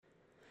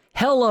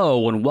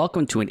Hello, and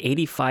welcome to an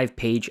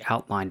 85-page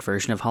outlined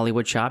version of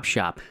Hollywood Chop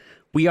Shop.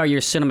 We are your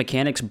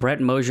cinemechanics,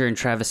 Brett Mosier and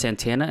Travis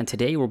Santana, and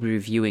today we'll be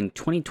reviewing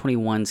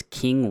 2021's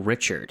King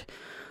Richard.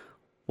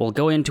 We'll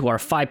go into our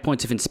 5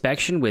 points of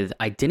inspection with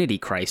Identity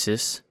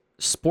Crisis,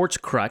 Sports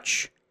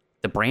Crutch,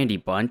 The Brandy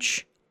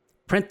Bunch,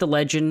 Print the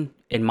Legend,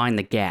 and Mind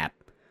the Gap.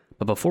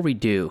 But before we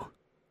do,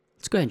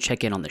 let's go ahead and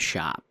check in on the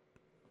shop.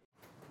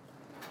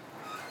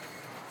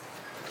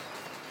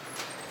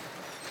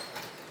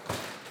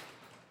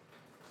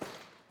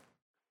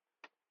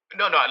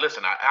 No,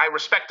 listen, I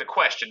respect the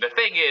question. The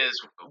thing is,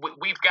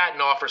 we've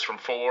gotten offers from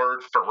Ford,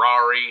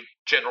 Ferrari,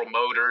 General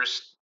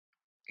Motors.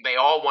 They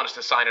all want us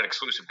to sign an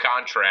exclusive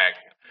contract.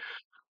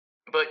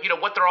 But,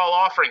 what they're all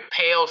offering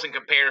pales in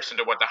comparison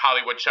to what the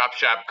Hollywood Chop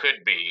Shop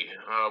could be.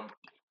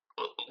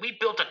 We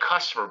built a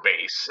customer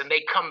base, and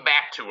they come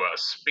back to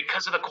us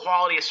because of the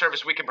quality of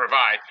service we can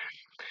provide.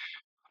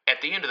 At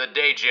the end of the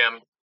day,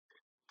 Jim,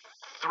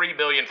 $3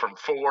 million from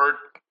Ford,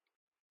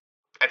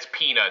 that's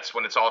peanuts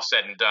when it's all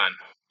said and done.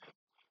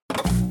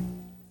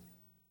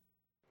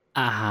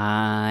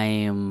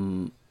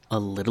 I'm a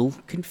little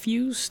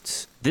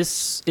confused.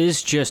 This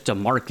is just a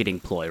marketing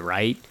ploy,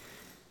 right?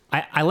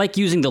 I like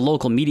using the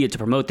local media to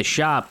promote the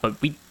shop,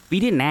 but we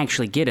didn't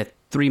actually get a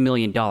 $3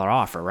 million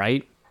offer,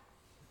 right?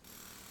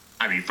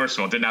 I mean, first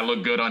of all, didn't that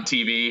look good on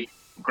TV?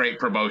 Great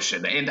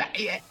promotion. And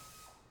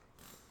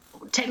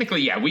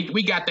technically, yeah,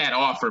 we got that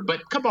offer,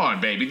 but come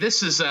on, baby.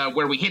 This is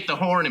where we hit the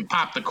horn and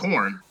pop the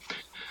corn.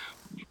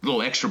 A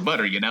little extra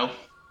butter,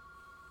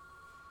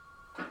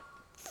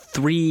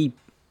 $3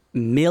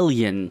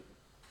 million.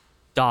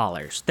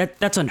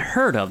 That's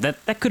unheard of.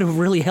 That could have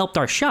really helped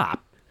our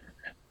shop.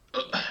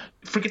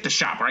 Forget the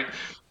shop, right?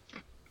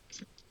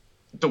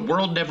 The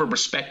world never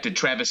respected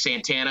Travis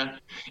Santana.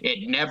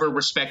 It never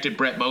respected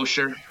Brett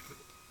Mosier.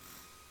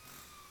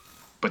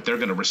 But they're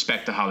going to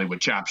respect the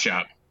Hollywood Chop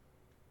Shop.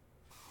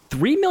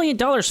 $3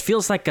 million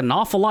feels like an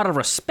awful lot of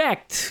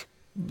respect.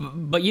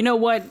 But you know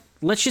what?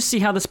 Let's just see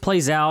how this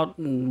plays out.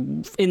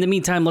 In the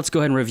meantime, let's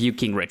go ahead and review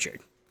King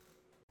Richard.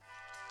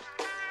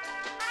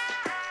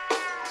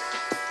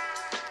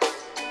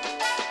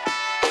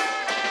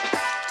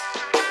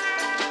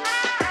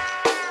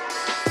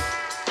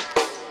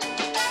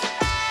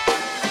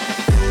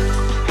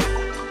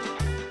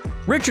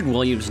 Richard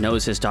Williams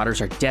knows his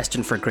daughters are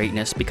destined for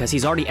greatness because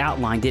he's already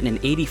outlined it in an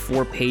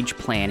 84-page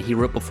plan he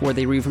wrote before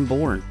they were even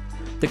born.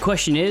 The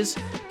question is,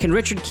 can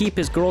Richard keep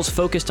his girls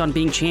focused on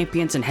being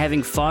champions and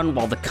having fun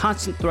while the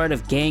constant threat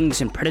of gangs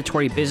and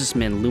predatory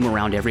businessmen loom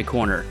around every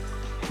corner?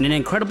 In an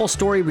incredible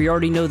story we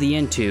already know the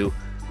end to,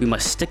 we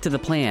must stick to the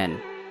plan,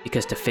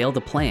 because to fail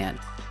the plan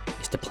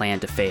is to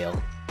plan to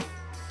fail.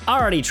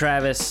 Alrighty,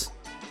 Travis.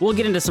 We'll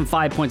get into some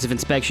 5 points of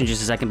inspection in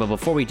just a second, but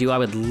before we do, I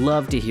would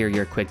love to hear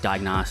your quick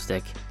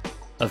diagnostic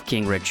of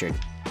King Richard.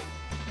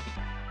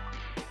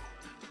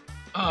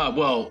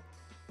 Well,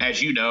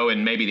 as you know,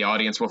 and maybe the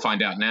audience will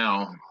find out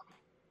now,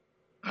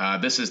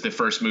 this is the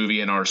first movie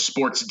in our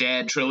Sports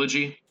Dad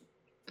trilogy.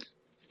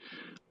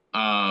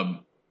 I'm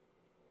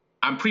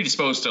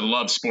predisposed to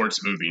love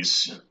sports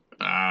movies.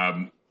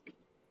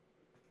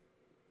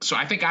 So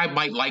I think I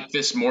might like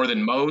this more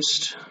than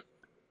most.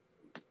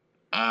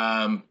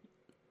 But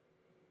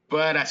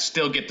I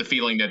still get the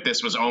feeling that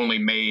this was only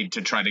made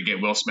to try to get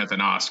Will Smith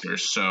an Oscar,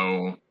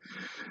 so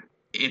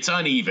it's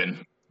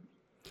uneven.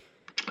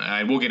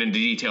 We'll get into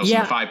details in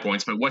the 5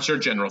 points, but what's your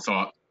general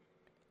thought?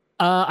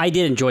 I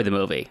did enjoy the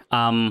movie.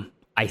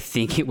 I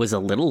think it was a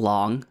little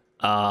long.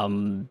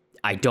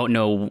 I don't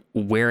know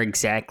where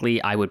exactly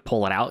I would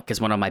pull it out,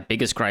 because one of my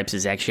biggest gripes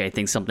is actually, I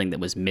think, something that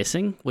was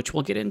missing, which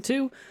we'll get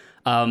into.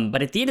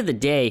 But at the end of the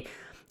day,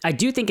 I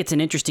do think it's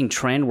an interesting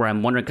trend where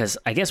I'm wondering, because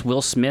I guess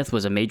Will Smith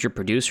was a major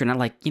producer, and I'm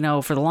like,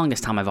 for the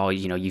longest time, I've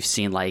always, you've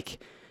seen like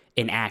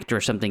an actor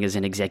or something as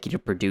an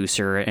executive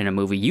producer in a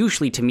movie.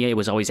 Usually to me, it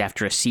was always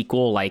after a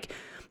sequel, like,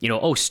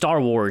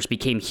 Star Wars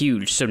became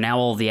huge, so now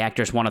all the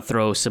actors want to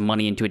throw some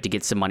money into it to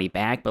get some money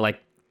back. But like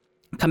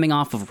coming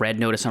off of Red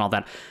Notice and all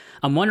that,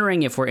 I'm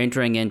wondering if we're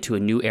entering into a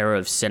new era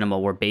of cinema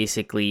where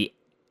basically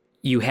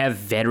you have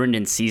veteran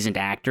and seasoned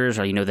actors,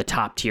 or, the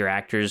top tier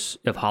actors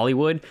of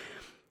Hollywood,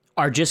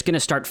 are just going to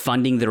start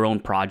funding their own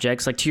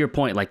projects. Like, to your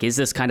point, like, is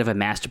this kind of a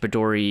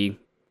masturbatory,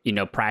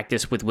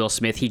 practice with Will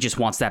Smith? He just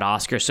wants that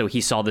Oscar, so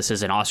he saw this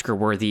as an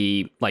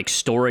Oscar-worthy, like,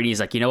 story, and he's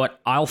like, you know what?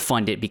 I'll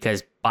fund it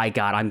because, by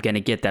God, I'm going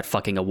to get that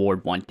fucking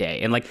award one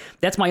day. And, like,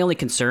 that's my only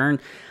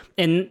concern.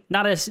 And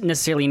not as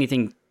necessarily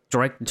anything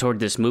directed toward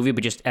this movie,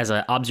 but just as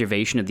an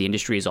observation of the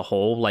industry as a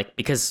whole. Like,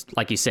 because,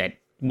 like you said,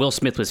 Will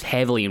Smith was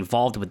heavily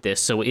involved with this,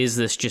 so is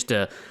this just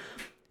a...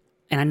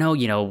 And I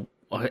know,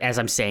 as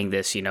I'm saying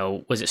this,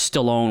 was it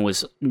Stallone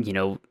was,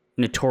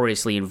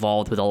 notoriously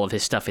involved with all of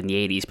his stuff in the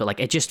 80s, but like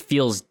it just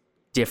feels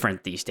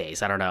different these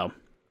days. I don't know.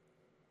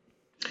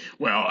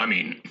 Well, I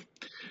mean,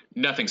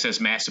 nothing says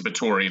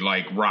masturbatory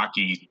like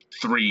Rocky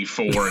 3,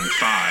 4, and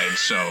 5,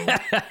 so.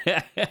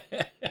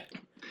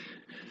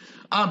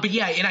 But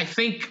yeah, and I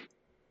think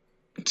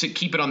to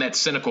keep it on that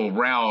cynical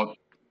route,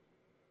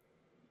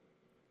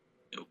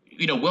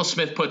 Will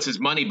Smith puts his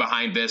money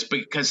behind this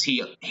because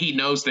he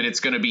knows that it's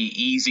going to be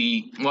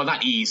easy. Well,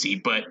 not easy,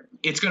 but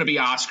it's going to be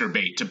Oscar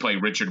bait to play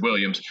Richard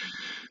Williams.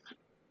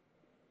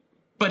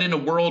 But in a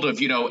world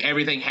of,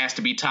 everything has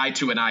to be tied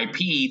to an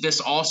IP, this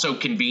also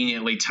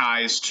conveniently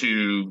ties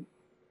to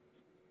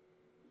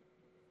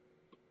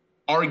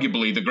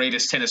arguably the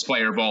greatest tennis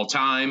player of all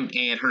time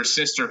and her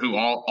sister, who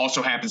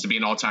also happens to be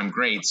an all-time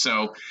great.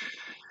 So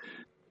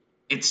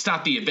it's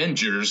not the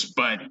Avengers,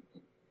 but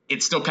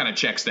it still kind of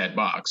checks that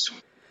box.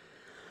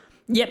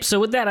 Yep. So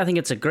with that, I think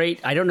it's a great,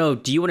 I don't know,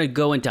 do you want to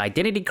go into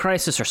Identity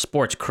Crisis or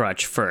Sports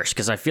Crutch first?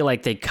 Because I feel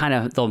like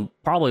they'll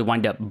probably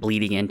wind up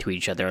bleeding into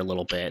each other a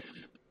little bit.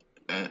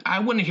 I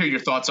want to hear your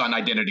thoughts on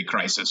Identity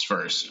Crisis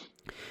first.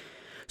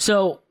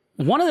 So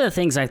one of the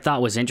things I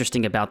thought was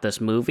interesting about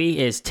this movie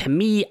is, to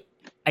me,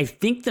 I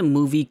think the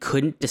movie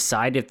couldn't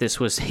decide if this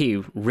was a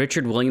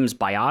Richard Williams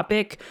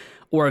biopic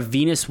or a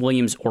Venus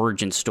Williams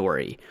origin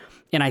story.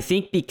 And I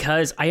think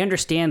because I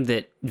understand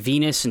that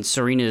Venus and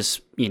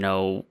Serena's,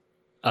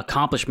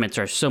 accomplishments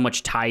are so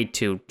much tied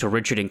to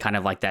Richard and kind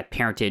of like that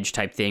parentage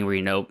type thing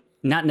where,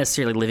 not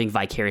necessarily living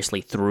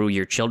vicariously through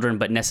your children,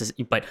 but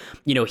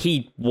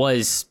he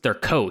was their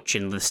coach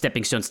and the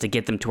stepping stones to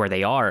get them to where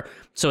they are.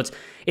 So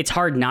it's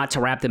hard not to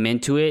wrap them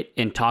into it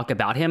and talk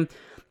about him.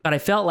 But I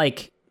felt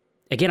like,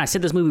 again, I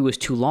said this movie was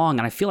too long,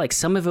 and I feel like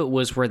some of it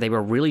was where they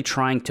were really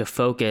trying to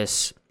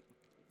focus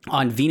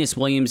on Venus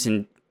Williams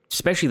and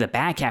especially the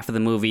back half of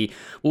the movie,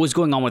 what was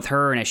going on with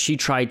her, and as she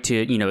tried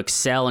to,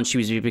 excel and she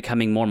was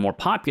becoming more and more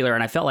popular.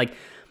 And I felt like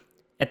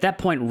at that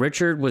point,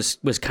 Richard was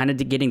kind of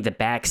getting the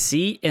back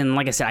seat. And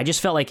like I said, I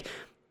just felt like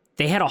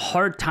they had a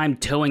hard time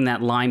towing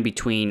that line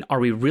between, are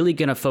we really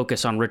going to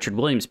focus on Richard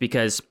Williams?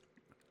 Because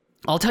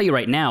I'll tell you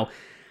right now,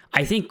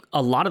 I think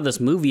a lot of this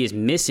movie is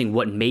missing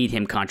what made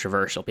him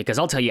controversial. Because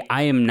I'll tell you,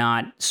 I am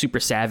not super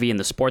savvy in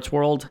the sports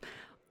world.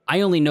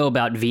 I only know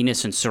about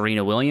Venus and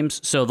Serena Williams.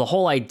 So the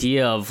whole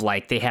idea of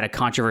like they had a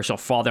controversial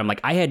father, I'm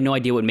like, I had no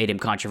idea what made him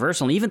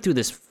controversial. And even through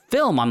this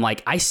film, I'm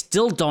like, I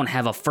still don't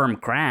have a firm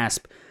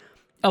grasp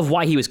of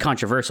why he was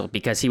controversial,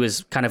 because he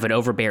was kind of an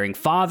overbearing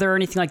father or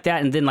anything like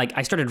that. And then like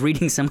I started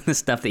reading some of the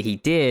stuff that he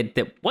did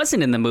that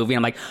wasn't in the movie. And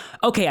I'm like,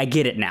 okay, I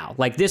get it now.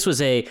 Like this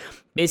was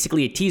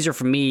basically a teaser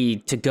for me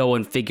to go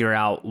and figure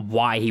out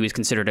why he was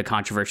considered a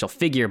controversial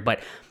figure.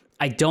 But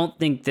I don't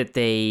think that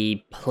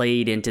they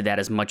played into that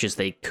as much as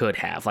they could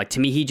have. Like to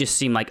me, he just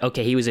seemed like,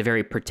 okay, he was a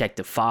very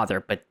protective father,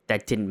 but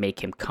that didn't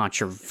make him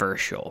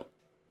controversial.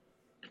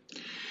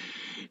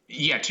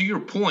 Yeah, to your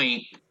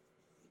point,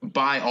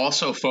 by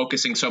also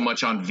focusing so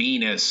much on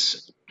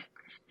Venus,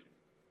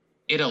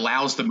 it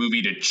allows the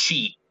movie to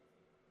cheat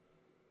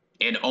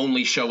and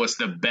only show us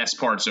the best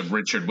parts of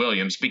Richard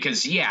Williams.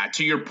 Because, yeah,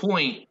 to your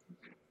point,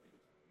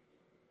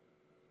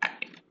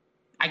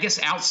 I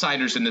guess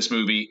outsiders in this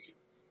movie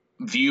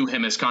view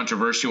him as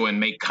controversial and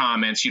make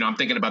comments. I'm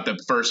thinking about the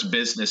first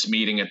business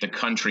meeting at the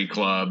country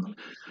club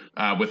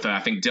with, I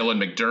think,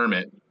 Dylan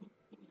McDermott.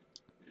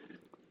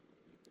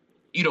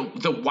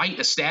 The white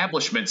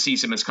establishment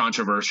sees him as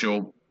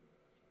controversial,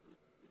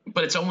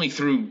 but it's only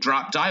through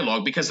drop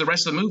dialogue, because the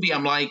rest of the movie,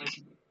 I'm like,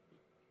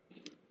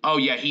 oh,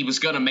 yeah, he was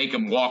going to make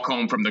him walk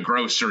home from the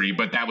grocery,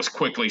 but that was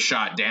quickly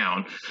shot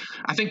down.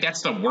 I think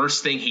that's the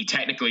worst thing he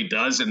technically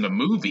does in the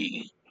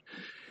movie.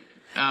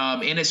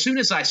 And as soon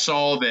as I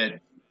saw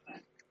that,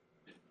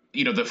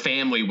 the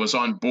family was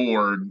on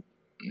board,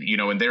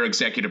 and they're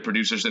executive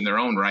producers in their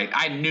own right,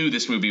 I knew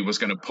this movie was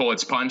going to pull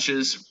its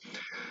punches.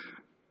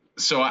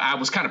 So I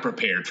was kind of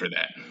prepared for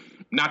that.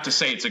 Not to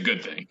say it's a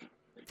good thing.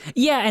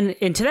 Yeah,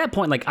 and to that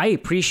point, like, I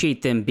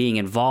appreciate them being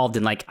involved,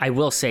 and like I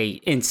will say,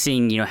 in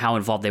seeing how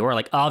involved they were,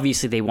 like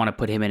obviously they want to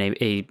put him in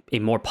a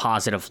more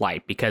positive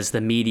light, because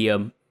the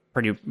media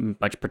pretty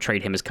much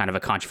portrayed him as kind of a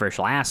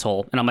controversial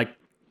asshole, and I'm like,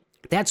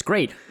 that's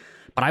great.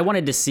 But I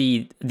wanted to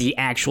see the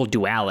actual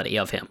duality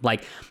of him.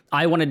 Like,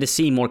 I wanted to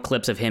see more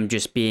clips of him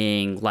just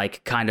being,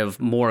 like, kind of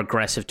more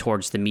aggressive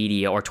towards the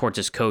media or towards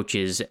his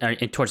coaches,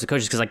 and towards the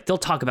coaches. Because, like, they'll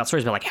talk about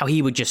stories about, like, how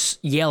he would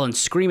just yell and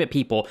scream at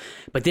people.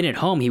 But then at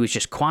home, he was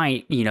just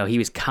quiet. He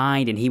was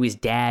kind, and he was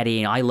daddy,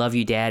 and I love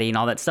you, daddy, and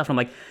all that stuff. And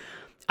I'm like,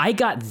 I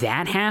got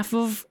that half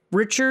of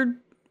Richard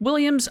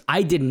Williams.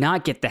 I did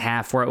not get the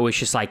half where it was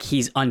just like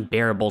he's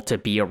unbearable to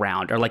be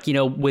around, or like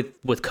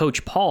with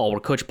Coach Paul, where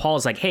Coach Paul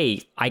is like,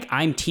 hey,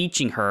 I'm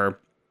teaching her,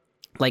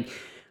 like,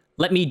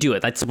 let me do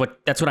it. That's what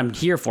I'm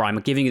here for. I'm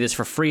giving you this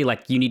for free.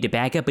 Like, you need to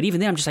back up. But even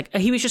then, I'm just like,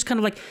 he was just kind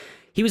of like,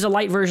 he was a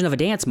light version of a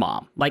dance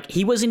mom. Like,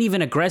 he wasn't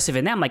even aggressive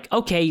in that. I'm like,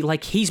 okay,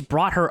 like, he's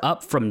brought her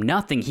up from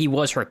nothing. He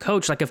was her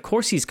coach. Like, of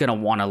course he's gonna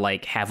want to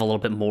like have a little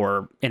bit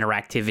more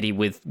interactivity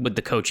with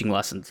the coaching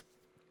lessons.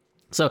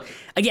 So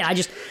again,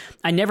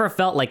 I never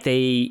felt like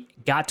they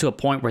got to a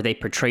point where they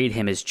portrayed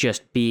him as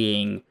just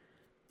being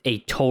a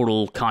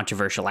total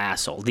controversial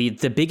asshole. The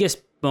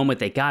biggest moment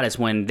they got is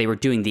when they were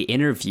doing the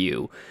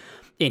interview,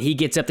 and he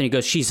gets up and he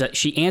goes,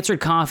 she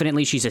answered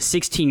confidently, she's a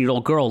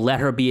 16-year-old girl,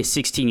 let her be a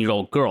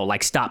 16-year-old girl,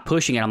 like, stop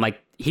pushing it. I'm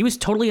like, he was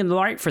totally in the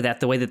right for that,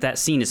 the way that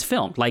scene is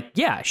filmed. Like,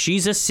 yeah,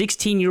 she's a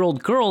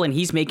 16-year-old girl, and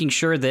he's making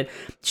sure that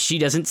she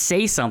doesn't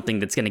say something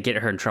that's going to get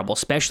her in trouble,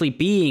 especially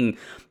being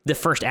the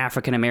first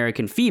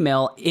African-American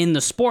female in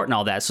the sport and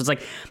all that. So it's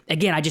like,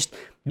 again,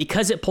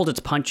 because it pulled its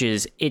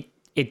punches,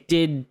 it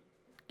did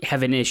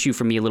have an issue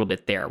for me a little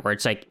bit there, where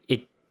it's like,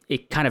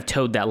 it kind of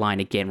towed that line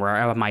again, where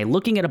am I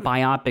looking at a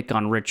biopic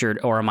on Richard,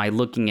 or am I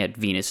looking at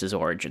Venus's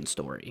origin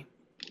story?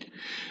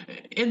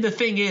 And the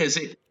thing is,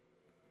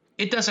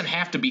 it doesn't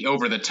have to be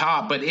over the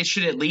top, but it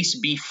should at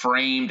least be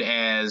framed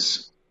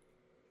as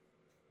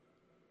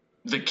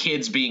the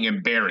kids being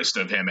embarrassed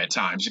of him at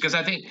times, because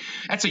I think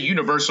that's a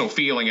universal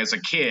feeling as a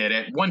kid.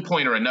 At one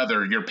point or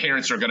another, your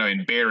parents are going to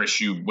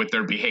embarrass you with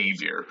their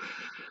behavior.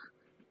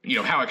 You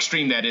know, how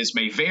extreme that is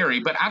may vary,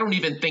 but I don't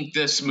even think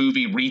this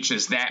movie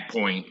reaches that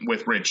point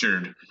with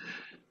Richard.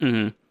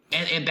 Mm-hmm.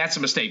 And that's a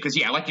mistake, because,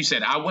 yeah, like you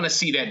said, I want to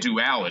see that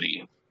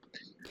duality.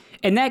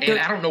 And I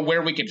don't know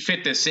where we could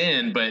fit this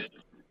in, but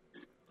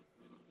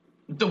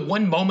the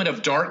one moment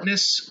of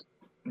darkness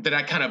that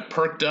I kind of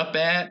perked up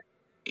at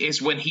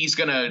is when he's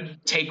going to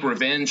take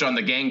revenge on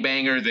the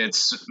gangbanger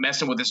that's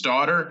messing with his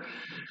daughter.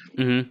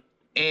 Mm-hmm.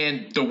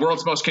 And the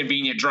world's most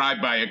convenient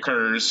drive-by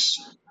occurs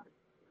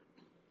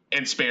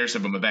and spares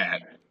him of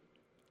that.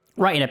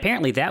 Right, and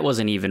apparently that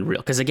wasn't even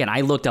real. Because, again,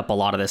 I looked up a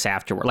lot of this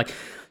afterward. Like,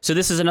 so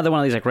this is another one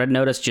of these, like, Red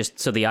Notice, just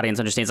so the audience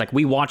understands. Like,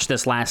 we watched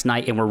this last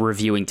night and we're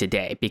reviewing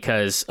today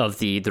because of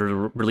the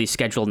release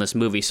schedule in this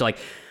movie. So, like,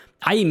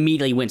 I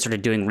immediately went and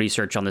started doing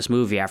research on this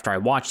movie after I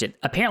watched it.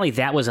 Apparently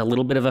that was a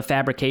little bit of a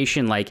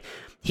fabrication. Like,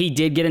 he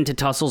did get into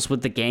tussles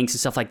with the gangs and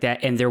stuff like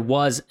that. And there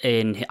was,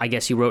 I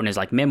guess he wrote in his,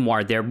 like,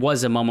 memoir, there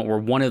was a moment where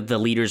one of the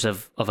leaders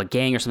of a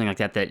gang or something like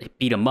that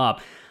beat him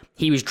up,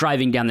 he was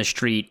driving down the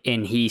street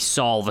and he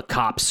saw the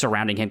cops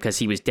surrounding him because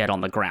he was dead on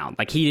the ground.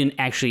 Like, he didn't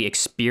actually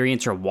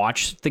experience or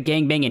watch the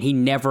gangbang, and he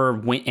never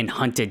went and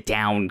hunted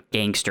down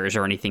gangsters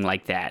or anything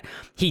like that.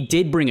 He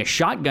did bring a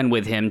shotgun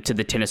with him to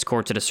the tennis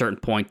courts at a certain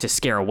point to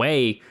scare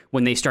away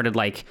when they started,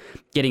 like,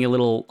 getting a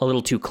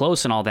little too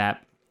close and all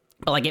that.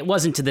 But, like, it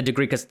wasn't to the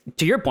degree, because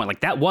to your point,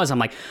 like, I'm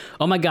like,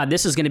 oh my God,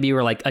 this is going to be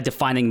where, like, a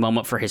defining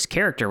moment for his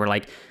character, where,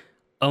 like,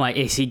 oh my,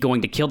 is he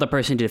going to kill the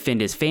person to defend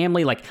his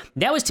family? Like,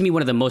 that was to me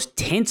one of the most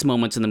tense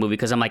moments in the movie,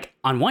 because I'm like,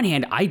 on one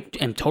hand, I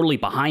am totally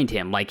behind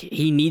him. Like,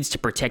 he needs to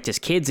protect his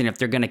kids, and if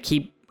they're going to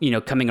keep,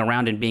 coming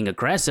around and being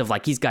aggressive,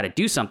 like, he's got to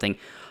do something.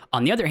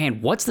 On the other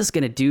hand, what's this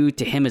going to do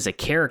to him as a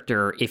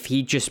character if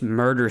he just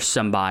murders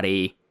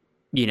somebody,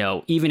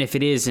 even if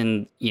it is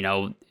in,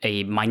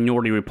 a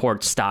Minority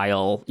Report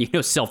style,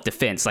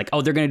 self-defense? Like,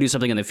 oh, they're going to do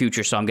something in the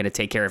future, so I'm going to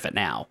take care of it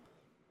now.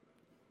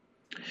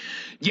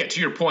 Yeah,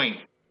 to your point,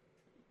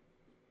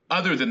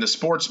 other than the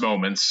sports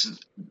moments,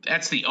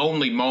 that's the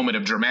only moment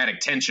of dramatic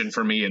tension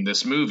for me in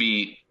this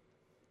movie.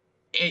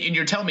 And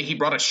you're telling me he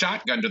brought a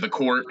shotgun to the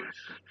court.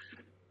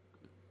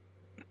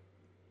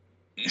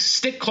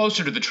 Stick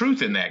closer to the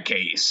truth in that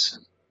case.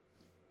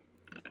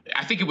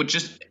 I think it would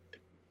just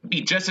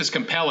be just as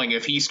compelling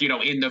if he's,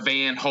 in the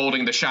van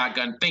holding the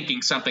shotgun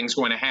thinking something's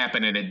going to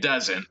happen and it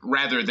doesn't,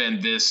 rather than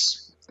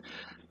this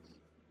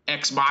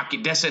Deus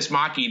Ex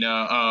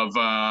Machina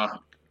of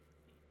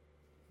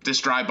this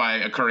drive-by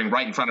occurring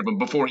right in front of him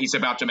before he's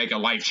about to make a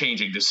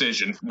life-changing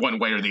decision one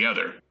way or the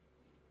other.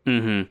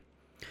 Mm-hmm.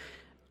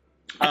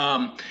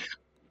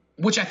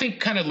 Which I think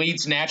kind of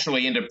leads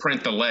naturally into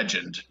Print the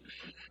Legend.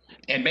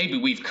 And maybe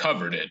we've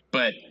covered it,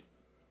 but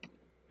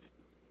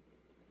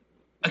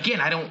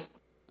again, I don't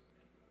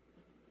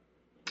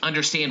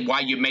understand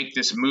why you make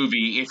this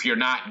movie if you're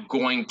not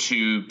going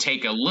to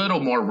take a little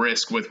more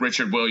risk with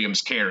Richard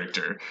Williams'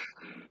 character.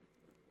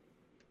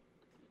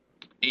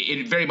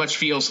 It very much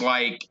feels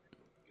like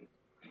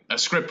a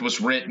script was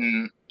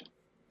written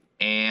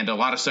and a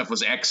lot of stuff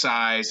was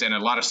excised and a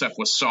lot of stuff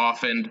was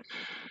softened.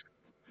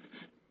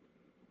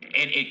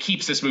 And it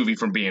keeps this movie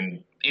from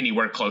being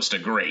anywhere close to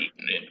great.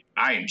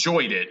 I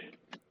enjoyed it,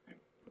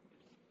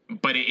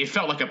 but it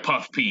felt like a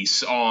puff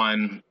piece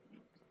on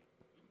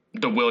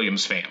the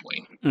Williams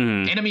family.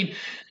 Mm. And I mean,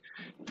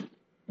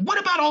 what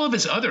about all of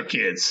his other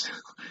kids?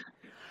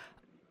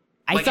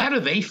 How do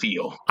they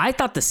feel? I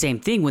thought the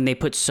same thing when they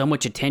put so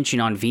much attention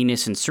on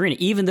Venus and Serena,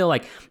 even though,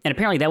 like, and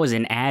apparently that was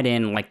an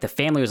add-in, like, the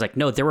family was like,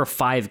 no, there were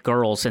 5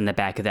 girls in the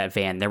back of that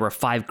van. There were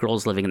 5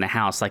 girls living in the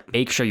house. Like,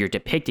 make sure you're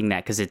depicting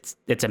that, because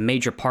it's a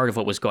major part of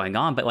what was going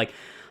on. But, like,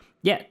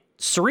 yeah,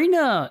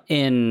 Serena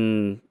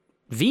and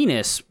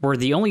Venus were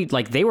the only,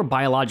 like, they were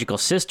biological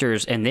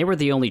sisters, and they were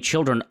the only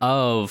children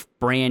of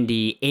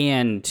Brandy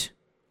and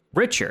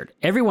Richard.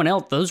 Everyone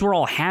else, those were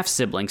all half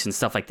siblings and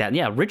stuff like that. And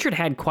yeah, Richard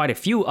had quite a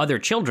few other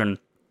children.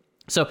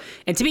 So,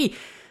 and to me,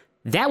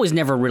 that was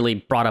never really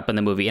brought up in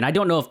the movie. And I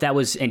don't know if that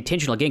was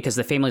intentional, again, because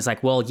the family's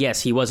like, well,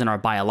 yes, he wasn't our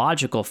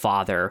biological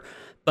father,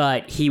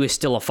 but he was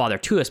still a father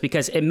to us,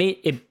 because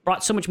it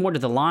brought so much more to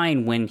the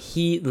line when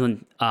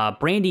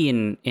Brandy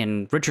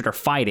and Richard are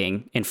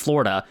fighting in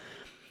Florida.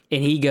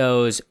 And he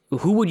goes,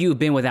 who would you have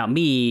been without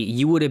me?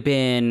 You would have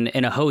been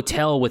in a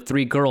hotel with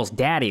 3 girls,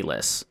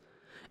 daddyless.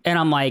 And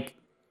I'm like,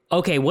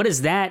 okay, what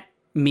does that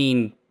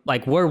mean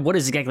Like, what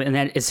is exactly, and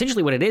that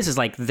essentially what it is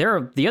like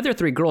the other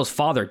three girls'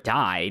 father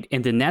died,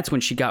 and then that's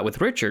when she got with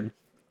Richard.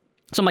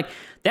 So I'm like,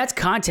 that's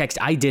context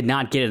I did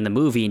not get in the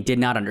movie and did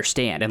not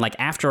understand. And like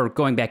after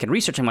going back and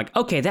researching, I'm like,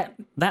 okay,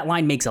 that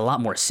line makes a lot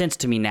more sense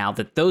to me now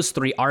that those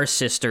three are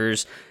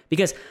sisters,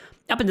 because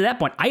up until that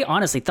point, I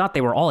honestly thought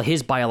they were all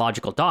his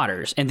biological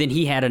daughters, and then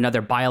he had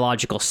another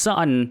biological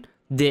son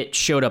that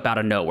showed up out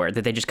of nowhere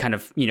that they just kind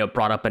of,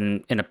 brought up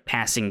in a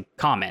passing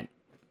comment.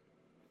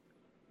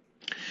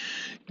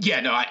 Yeah,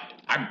 no,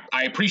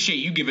 I appreciate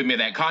you giving me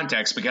that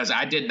context, because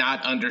I did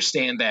not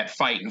understand that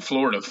fight in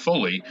Florida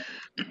fully.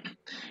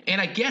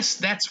 And I guess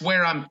that's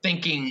where I'm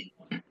thinking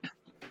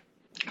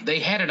they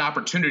had an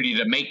opportunity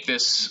to make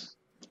this,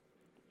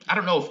 I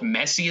don't know if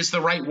messy is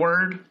the right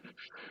word,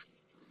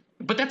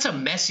 but that's a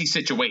messy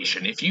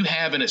situation. If you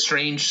have an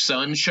estranged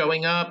son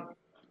showing up,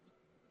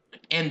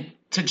 and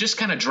to just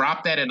kind of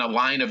drop that in a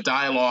line of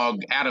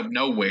dialogue out of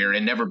nowhere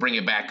and never bring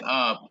it back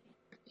up,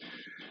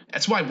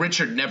 that's why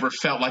Richard never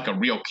felt like a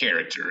real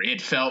character.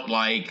 It felt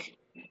like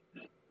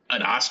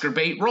an Oscar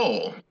bait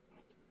role.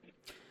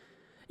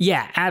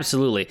 Yeah,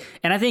 absolutely.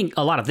 And I think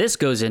a lot of this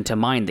goes into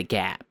Mind the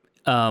Gap.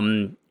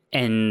 And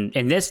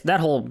this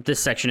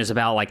section is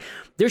about like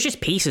there's just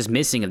pieces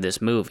missing of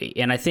this movie.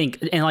 And I think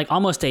and like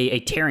almost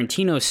a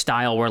Tarantino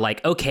style where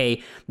like,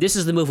 okay, this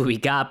is the movie we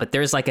got, but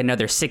there's like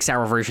another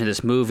 6-hour version of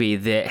this movie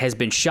that has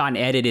been shot and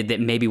edited that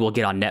maybe we'll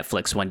get on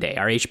Netflix one day,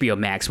 or HBO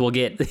Max. We'll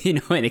get,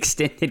 an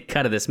extended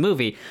cut of this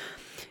movie,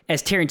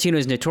 as Tarantino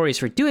is notorious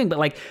for doing. But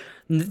like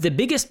the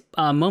biggest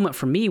moment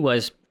for me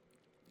was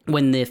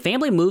when the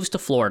family moves to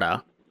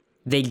Florida.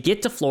 They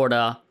get to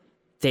Florida,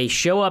 they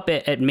show up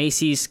at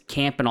Macy's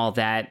camp and all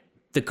that.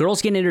 The girls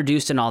get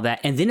introduced and all that,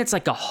 and then it's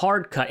like a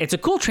hard cut. It's a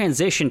cool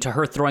transition to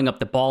her throwing up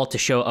the ball to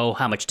show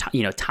how much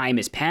time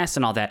has passed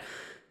and all that.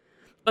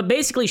 But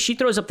basically, she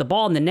throws up the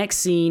ball, and the next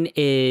scene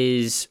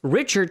is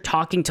Richard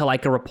talking to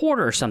like a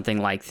reporter or something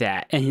like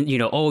that. And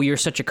you're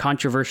such a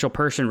controversial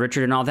person,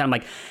 Richard, and all that. I'm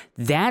like,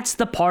 that's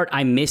the part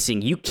I'm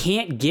missing. You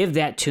can't give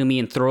that to me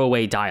and throw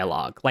away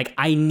dialogue. Like,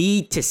 I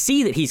need to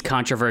see that he's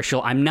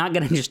controversial. I'm not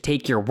gonna just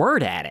take your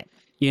word at it.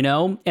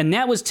 And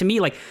that was, to me,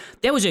 like,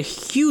 that was a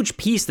huge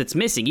piece that's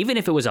missing, even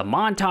if it was a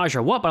montage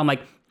or what. But I'm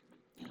like,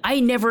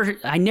 I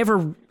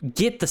never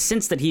get the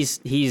sense that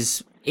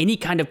he's any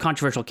kind of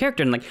controversial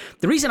character. And like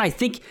the reason I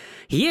think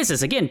he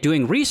is again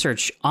doing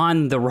research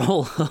on the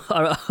role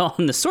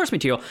on the source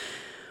material.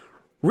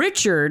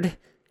 Richard,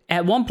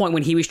 at one point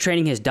when he was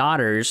training his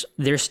daughters,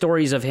 there's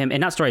stories of him,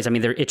 and not stories, I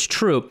mean, it's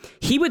true.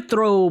 He would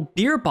throw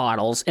beer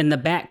bottles in the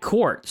back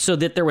court so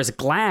that there was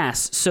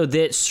glass so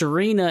that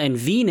Serena and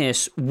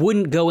Venus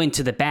wouldn't go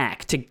into the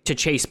back to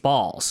chase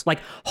balls. Like,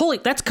 holy,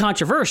 that's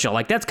controversial.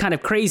 Like, that's kind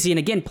of crazy. And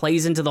again,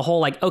 plays into the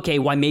whole, like, okay,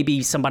 why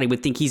maybe somebody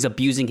would think he's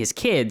abusing his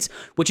kids,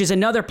 which is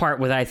another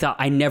part where I thought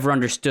I never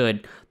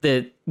understood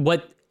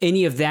what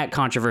any of that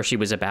controversy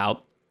was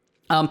about.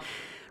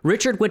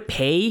 Richard would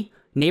pay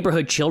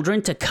neighborhood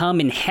children to come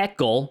and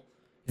heckle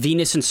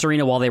Venus and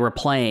Serena while they were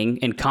playing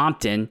in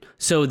Compton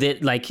so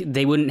that like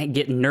they wouldn't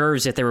get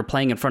nerves if they were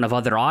playing in front of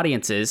other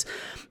audiences.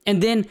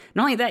 And then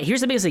not only that, here's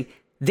the biggest thing.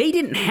 They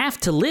didn't have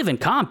to live in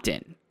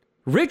Compton.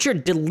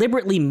 Richard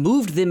deliberately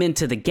moved them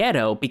into the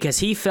ghetto because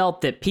he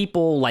felt that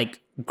people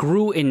like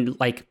grew and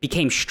like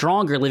became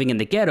stronger living in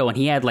the ghetto. And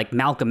he had like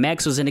Malcolm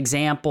X was an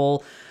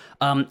example.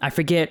 I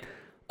forget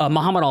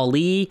Muhammad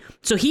Ali.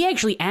 So he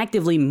actually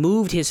actively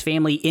moved his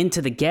family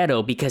into the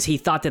ghetto because he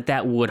thought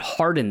that would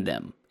harden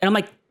them. And I'm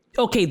like,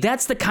 okay,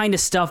 that's the kind of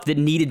stuff that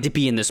needed to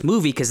be in this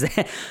movie because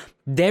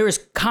there is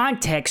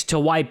context to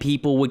why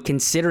people would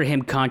consider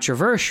him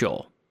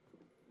controversial.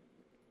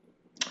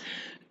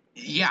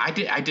 Yeah,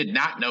 I did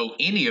not know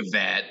any of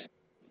that.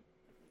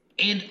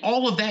 And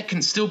all of that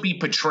can still be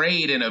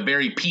portrayed in a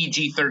very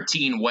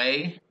PG-13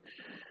 way.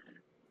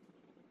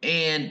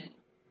 And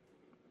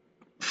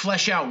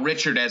flesh out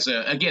Richard as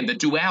again, the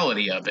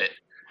duality of it.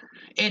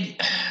 And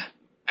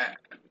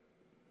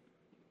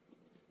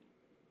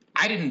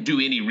I didn't do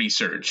any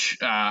research.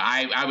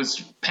 I was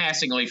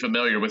passingly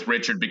familiar with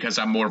Richard because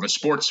I'm more of a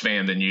sports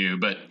fan than you.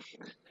 But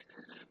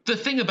the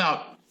thing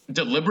about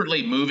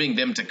deliberately moving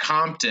them to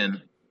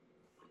Compton,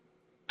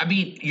 I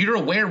mean, you're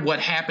aware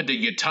what happened to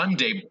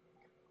Yetunde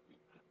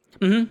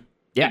in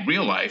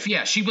real life.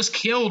 Yeah, she was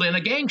killed in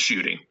a gang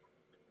shooting.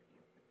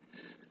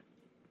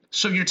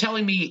 So you're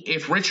telling me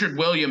if Richard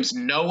Williams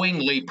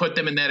knowingly put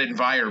them in that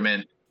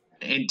environment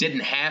and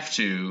didn't have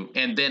to,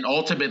 and then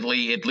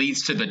ultimately it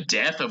leads to the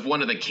death of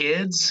one of the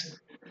kids,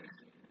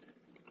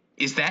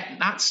 is that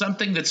not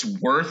something that's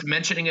worth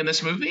mentioning in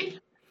this movie?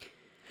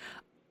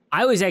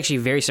 I was actually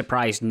very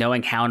surprised,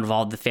 knowing how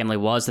involved the family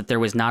was, that there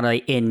was not a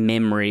in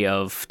memory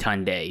of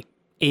Tunde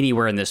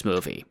anywhere in this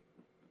movie.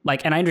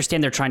 Like, and I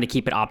understand they're trying to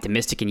keep it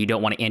optimistic and you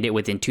don't want to end it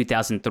with in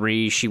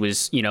 2003, she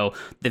was, the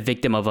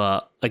victim of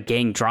a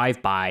gang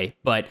drive-by,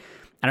 but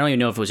I don't even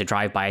know if it was a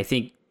drive-by. I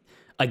think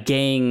a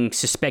gang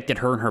suspected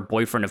her and her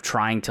boyfriend of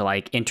trying to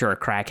like enter a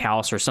crack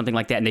house or something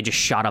like that. And they just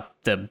shot up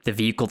the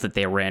vehicle that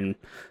they were in.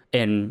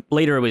 And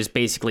later it was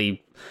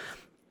basically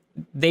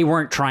they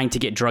weren't trying to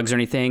get drugs or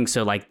anything.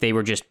 So like they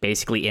were just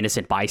basically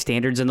innocent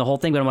bystanders in the whole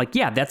thing. But I'm like,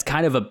 yeah, that's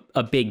kind of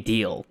a big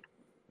deal.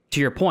 To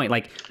your point,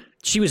 like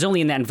she was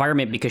only in that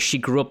environment because she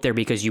grew up there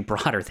because you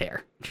brought her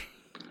there.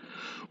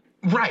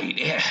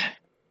 Right.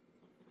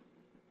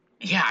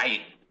 Yeah.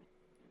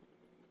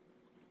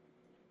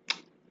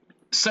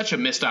 Such a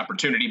missed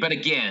opportunity. But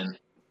again,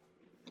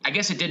 I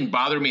guess it didn't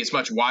bother me as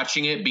much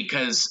watching it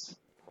because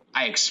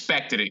I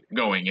expected it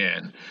going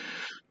in.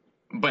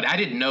 But I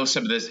didn't know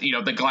some of this,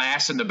 the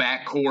glass in the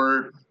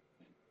backcourt,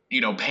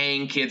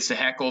 paying kids to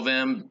heckle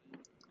them.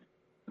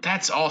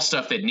 That's all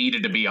stuff that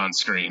needed to be on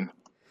screen.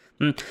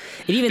 And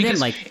even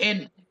then,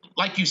 and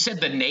like you said,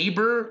 the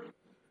neighbor,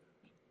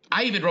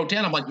 I even wrote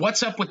down, I'm like,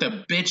 what's up with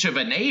the bitch of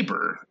a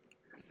neighbor?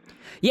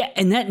 Yeah,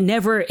 and it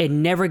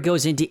never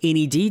goes into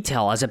any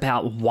detail as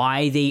about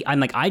why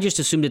I just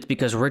assumed it's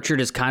because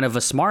Richard is kind of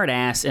a smart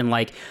ass, and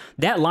like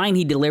that line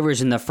he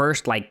delivers in the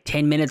first like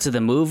 10 minutes of the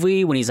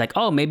movie when he's like,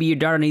 oh, maybe your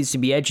daughter needs to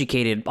be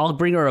educated. I'll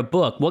bring her a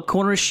book. What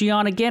corner is she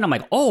on again? I'm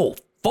like, oh,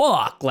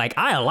 fuck. Like,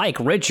 I like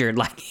Richard.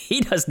 Like, he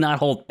does not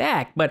hold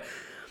back. But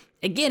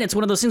again, it's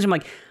one of those things where I'm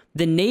like,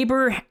 the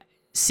neighbor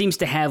seems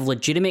to have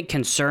legitimate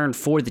concern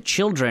for the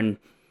children,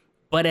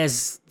 but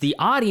as the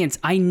audience,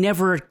 I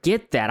never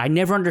get that. I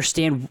never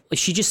understand.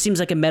 She just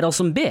seems like a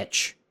meddlesome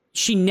bitch.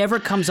 She never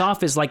comes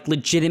off as like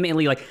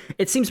legitimately, like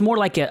it seems more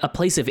like a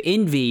place of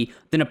envy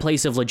than a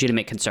place of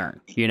legitimate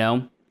concern,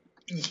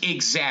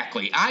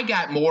 Exactly. I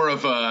got more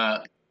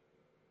of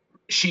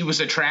she was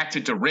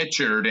attracted to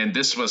Richard, and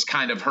this was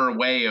kind of her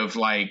way of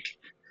like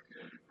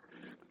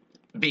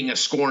being a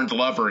scorned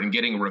lover and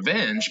getting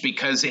revenge,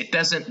 because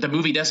the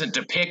movie doesn't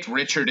depict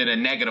Richard in a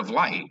negative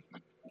light.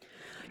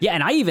 Yeah,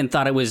 and I even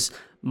thought it was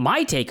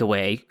my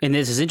takeaway, and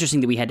this is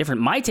interesting that we had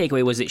different. My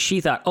takeaway was that she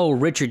thought, oh,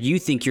 Richard, you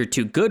think you're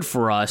too good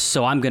for us,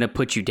 so I'm going to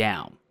put you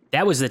down.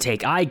 That was the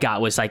take I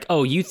got, was like,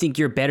 oh, you think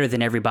you're better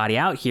than everybody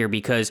out here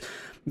because,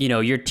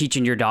 you're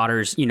teaching your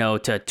daughters,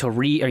 to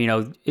read,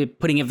 or,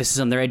 putting emphasis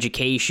on their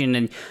education,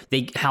 and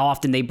how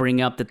often they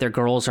bring up that their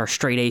girls are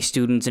straight A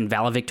students and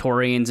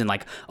valedictorians, and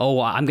like, oh,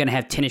 I'm going to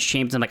have tennis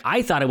champions. And like,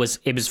 I thought it was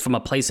from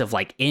a place of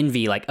like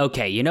envy, like,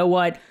 okay, you know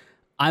what?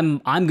 I'm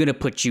going to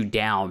put you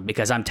down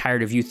because I'm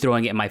tired of you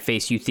throwing it in my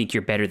face. You think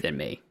you're better than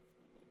me.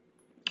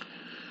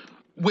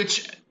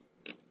 Which,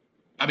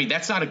 I mean,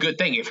 that's not a good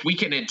thing. If we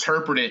can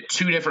interpret it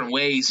two different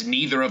ways,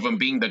 neither of them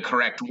being the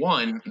correct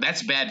one,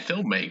 that's bad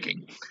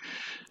filmmaking.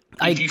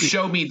 If you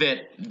show me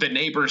that the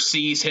neighbor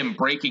sees him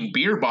breaking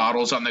beer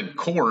bottles on the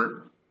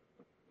court,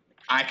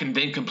 I can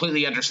then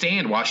completely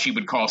understand why she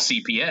would call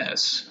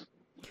CPS.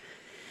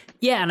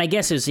 Yeah, and I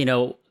guess as,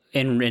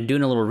 and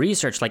doing a little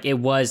research, like it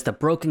was the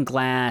broken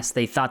glass.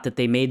 They thought that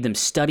they made them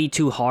study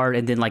too hard,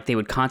 and then like they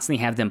would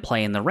constantly have them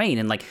play in the rain.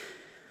 And like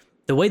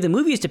the way the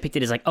movie is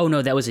depicted is like, oh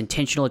no, that was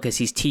intentional because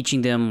he's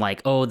teaching them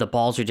like, oh, the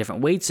balls are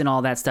different weights and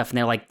all that stuff. And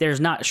they're like,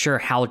 there's not sure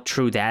how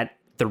true the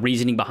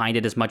reasoning behind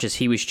it, as much as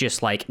he was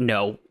just like,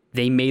 no,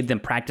 they made them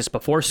practice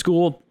before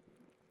school,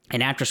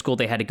 and after school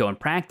they had to go and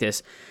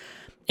practice.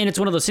 And it's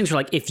one of those things where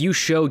like, if you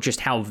show just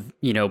how,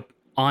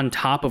 on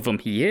top of him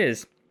he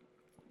is,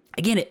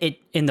 again, it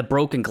in the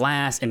broken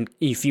glass, and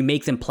if you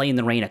make them play in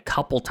the rain a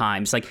couple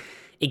times, like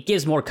it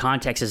gives more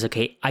context as,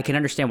 okay, I can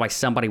understand why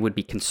somebody would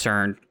be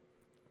concerned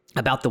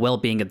about the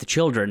well-being of the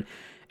children,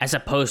 as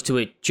opposed to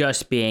it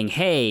just being,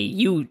 hey,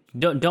 you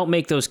don't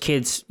make those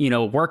kids,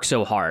 work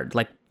so hard.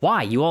 Like,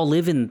 why? You all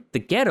live in the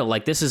ghetto.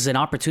 Like, this is an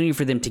opportunity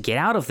for them to get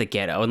out of the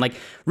ghetto. And like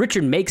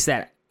Richard makes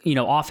that,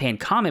 offhand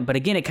comment, but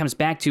again, it comes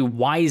back to,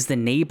 why is the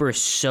neighbor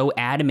so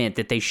adamant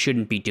that they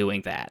shouldn't be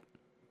doing that?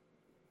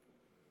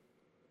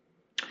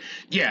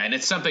 Yeah, and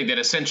it's something that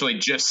essentially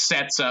just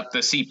sets up the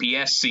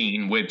CPS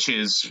scene, which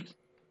is,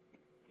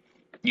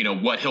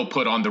 what he'll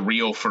put on the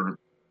reel for,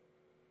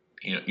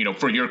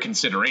 for your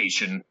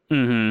consideration.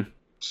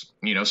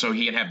 Mm-hmm. So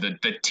he can have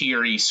the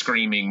teary,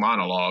 screaming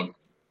monologue.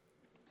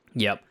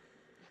 Yep.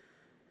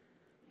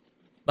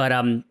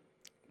 But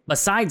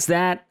besides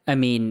that, I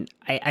mean,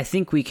 I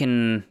think we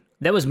can.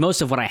 That was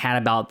most of what I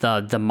had about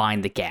the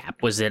Mind the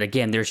Gap. Was that,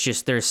 again, there's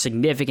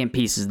significant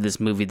pieces of this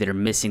movie that are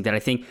missing that I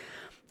think.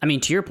 I mean,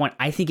 to your point,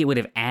 I think it would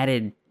have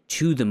added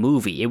to the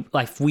movie.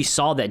 Like, we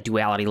saw that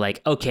duality,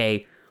 like,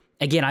 okay,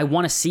 again, I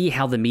want to see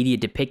how the media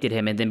depicted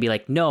him, and then be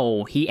like,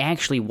 no, he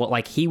actually,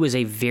 he was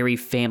a very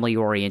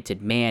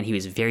family-oriented man. He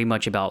was very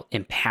much about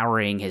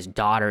empowering his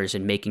daughters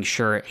and making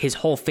sure his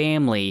whole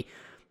family,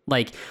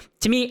 like,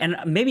 to me, and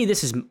maybe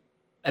this is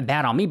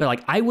bad on me, but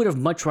like, I would have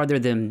much rather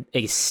them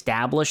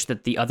establish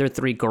that the other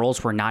three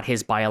girls were not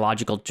his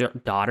biological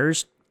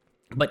daughters,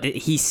 but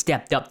he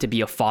stepped up to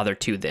be a father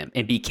to them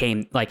and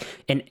became like,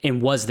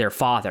 and was their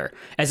father,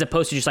 as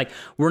opposed to just like,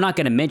 we're not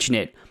going to mention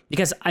it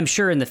because I'm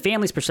sure in the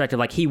family's perspective,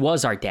 like, he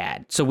was our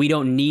dad. So we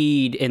don't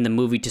need in the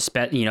movie to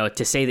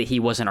to say that he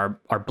wasn't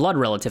our blood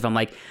relative. I'm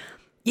like,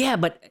 yeah,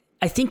 but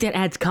I think that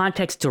adds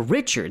context to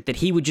Richard, that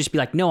he would just be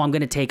like, no, I'm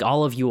going to take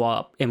all of you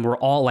up, and we're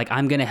all like,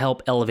 I'm going to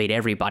help elevate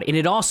everybody. And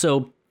it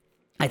also,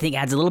 I think,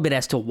 adds a little bit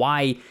as to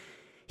why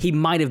he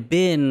might have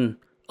been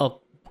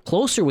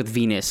closer with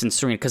Venus and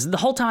Serena, because the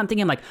whole time I'm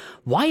thinking, like,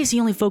 why is he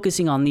only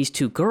focusing on these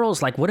two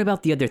girls? Like, what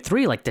about the other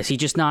three? Like, does he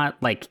just not,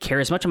 like, care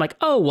as much? I'm like,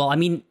 oh, well, I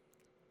mean,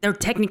 they're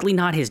technically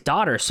not his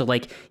daughter. So,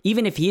 like,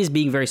 even if he is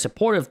being very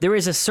supportive, there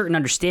is a certain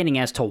understanding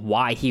as to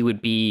why he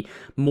would be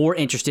more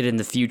interested in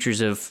the futures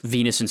of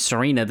Venus and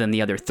Serena than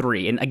the other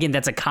three. And again,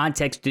 that's a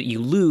context that you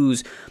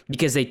lose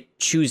because they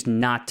choose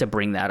not to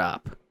bring that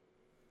up.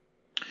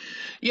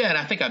 Yeah, and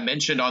I think I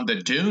mentioned on the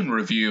Dune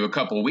review a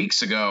couple of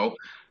weeks ago,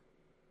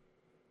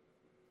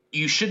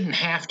 you shouldn't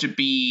have to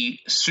be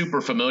super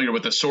familiar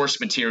with the source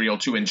material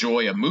to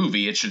enjoy a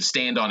movie. It should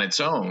stand on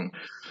its own.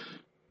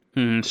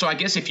 So I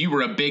guess if you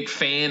were a big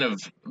fan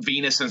of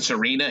Venus and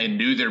Serena and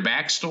knew their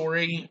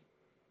backstory,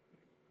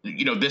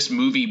 this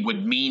movie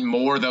would mean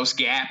more. Those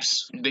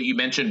gaps that you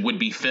mentioned would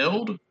be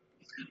filled.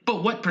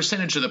 But what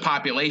percentage of the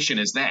population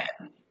is that?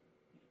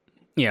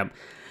 Yeah.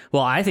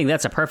 Well, I think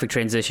that's a perfect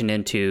transition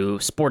into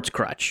Sports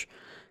Crutch,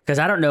 because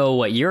I don't know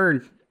what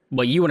you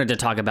wanted to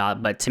talk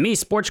about, but to me,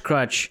 Sports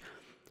Crutch,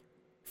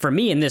 for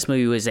me in this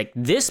movie, was like,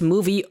 this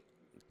movie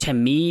to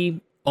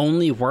me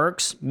only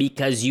works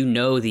because you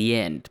know the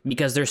end,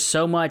 because there's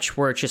so much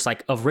where it's just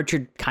like of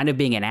Richard kind of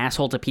being an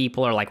asshole to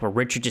people, or like where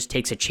Richard just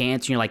takes a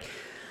chance and you're like,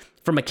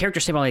 from a character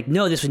standpoint, like,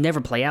 no, this would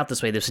never play out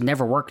this way, this would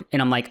never work.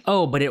 And I'm like,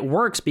 oh, but it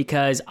works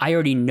because I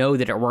already know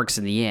that it works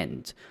in the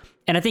end.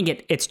 And I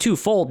think it's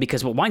twofold,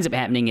 because what winds up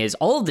happening is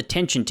all of the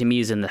tension to me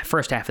is in the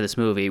first half of this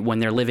movie when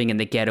they're living in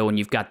the ghetto and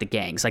you've got the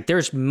gangs. Like,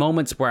 there's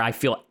moments where I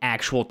feel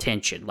actual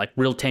tension, like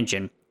real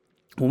tension.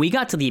 When we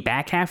got to the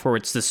back half where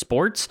it's the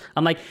sports,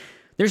 I'm like,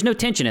 there's no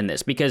tension in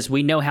this because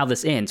we know how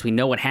this ends. We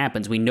know what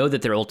happens. We know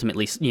that they're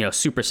ultimately,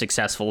 super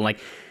successful. And like,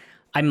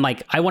 I'm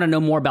like, I want to know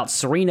more about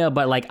Serena,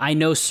 but like, I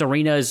know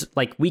Serena's,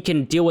 like, we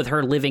can deal with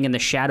her living in the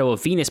shadow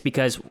of Venus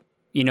because,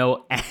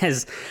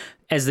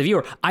 as the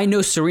viewer, I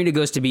know Serena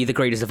goes to be the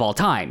greatest of all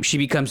time. She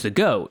becomes the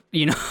GOAT,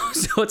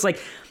 So it's like,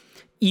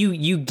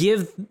 you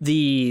give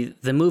the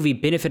movie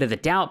benefit of the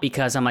doubt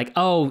because I'm like,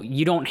 oh,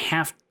 I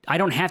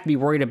don't have to be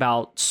worried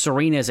about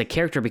Serena as a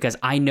character because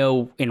I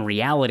know in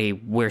reality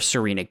where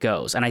Serena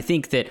goes. And I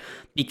think that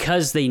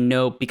because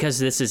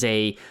this is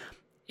a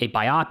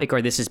biopic,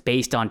 or this is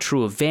based on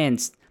true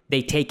events,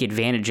 they take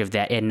advantage of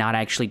that and not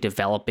actually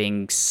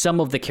developing some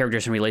of the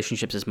characters and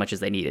relationships as much as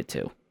they needed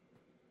to.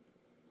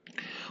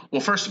 Well,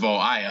 first of all,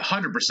 I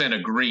 100%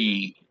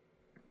 agree.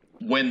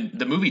 When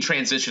the movie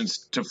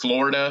transitions to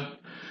Florida,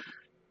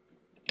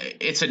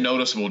 it's a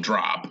noticeable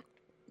drop.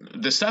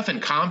 The stuff in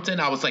Compton,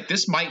 I was like,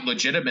 this might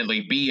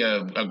legitimately be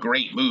a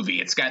great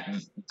movie. It's got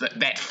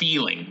that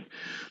feeling.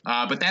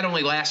 But that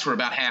only lasts for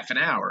about half an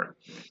hour.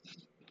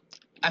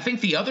 I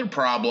think the other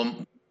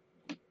problem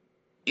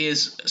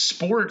is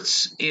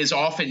sports is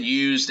often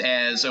used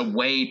as a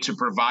way to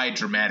provide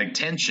dramatic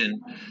tension.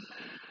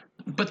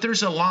 But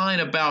there's a line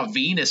about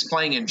Venus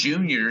playing in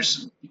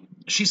juniors.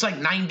 She's like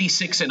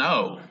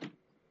 96-0.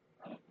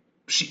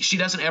 She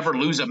doesn't ever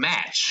lose a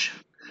match.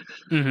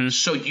 Mm-hmm.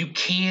 So you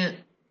can't,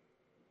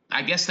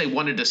 I guess they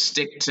wanted to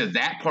stick to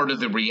that part of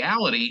the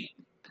reality.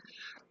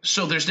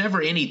 So there's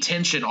never any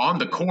tension on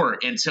the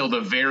court until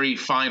the very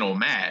final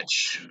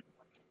match.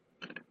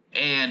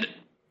 And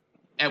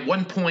at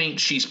one point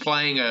she's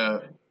playing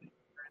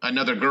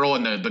another girl,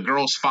 and the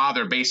girl's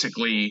father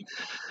basically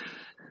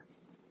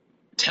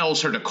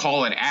tells her to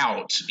call it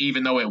out,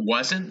 even though it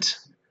wasn't.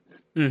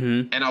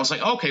 Mm-hmm. And I was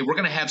like, okay, we're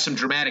going to have some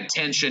dramatic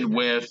tension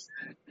with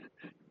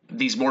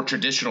these more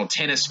traditional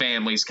tennis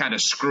families kind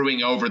of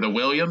screwing over the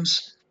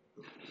Williams.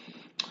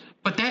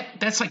 But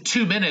that's like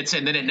 2 minutes,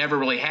 and then it never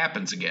really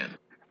happens again.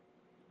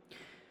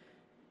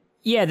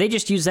 Yeah, they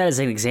just use that as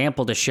an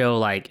example to show,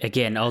 like,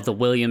 again, the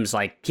Williams,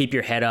 like, keep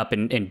your head up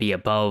and be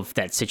above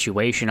that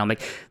situation. I'm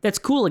like, that's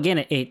cool.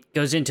 Again, it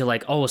goes into,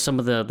 like, some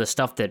of the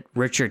stuff that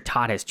Richard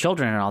taught his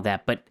children and all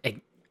that. But,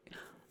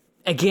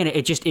 again,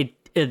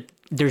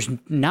 there's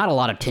not a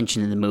lot of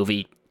tension in the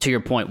movie, to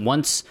your point.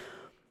 Once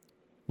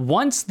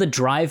the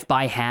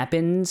drive-by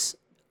happens,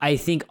 I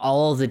think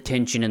all of the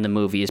tension in the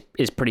movie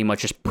is pretty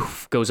much just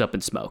poof, goes up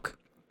in smoke.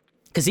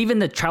 Because even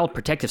the Child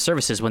Protective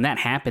Services, when that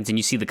happens and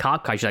you see the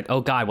cop cars, you're like, oh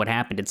God, what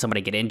happened? Did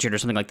somebody get injured or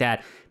something like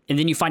that? And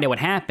then you find out what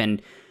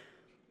happened.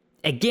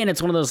 Again,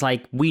 it's one of those,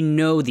 like, we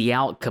know the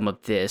outcome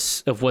of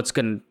this, of what's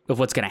gonna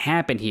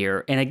happen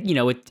here, and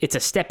it's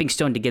a stepping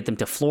stone to get them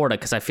to Florida,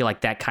 because I feel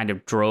like that kind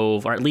of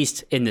drove, or at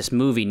least in this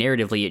movie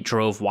narratively, it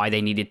drove why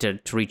they needed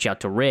to reach out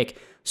to Rick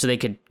so they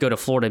could go to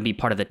Florida and be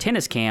part of the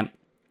tennis camp.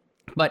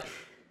 But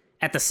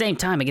at the same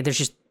time, again, there's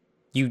just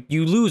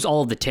you lose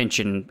all of the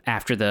tension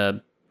after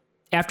the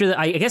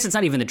I guess it's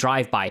not even the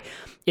drive-by.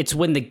 It's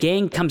when the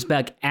gang comes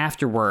back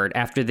afterward,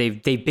 after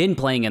they've been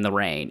playing in the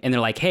rain, and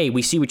they're like, hey,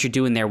 we see what you're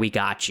doing there, we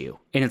got you.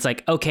 And it's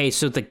like, okay,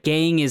 so the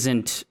gang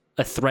isn't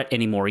a threat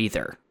anymore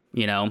either,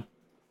 Yeah,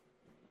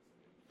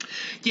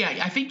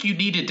 I think you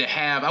needed to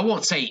have, I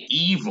won't say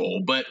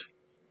evil, but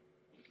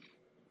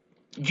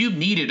you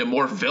needed a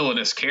more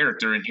villainous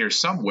character in here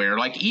somewhere.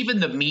 Like, even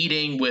the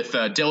meeting with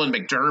Dylan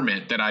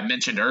McDermott that I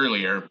mentioned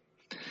earlier,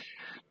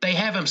 they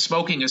have him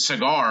smoking a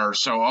cigar,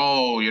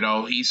 so,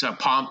 he's a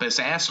pompous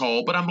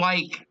asshole. But I'm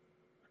like,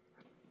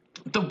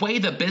 the way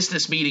the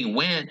business meeting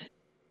went,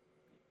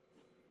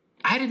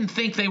 I didn't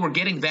think they were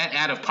getting that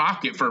out of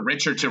pocket for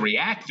Richard to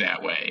react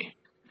that way.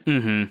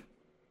 Mm-hmm.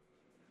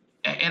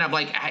 And I'm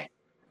like,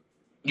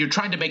 you're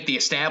trying to make the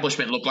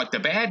establishment look like the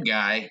bad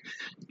guy.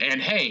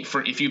 And hey,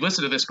 if you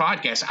listen to this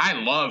podcast, I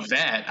love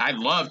that. I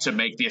love to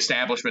make the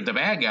establishment the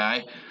bad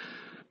guy.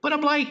 But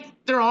I'm like,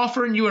 they're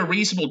offering you a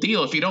reasonable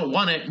deal. If you don't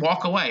want it,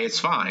 walk away. It's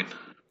fine.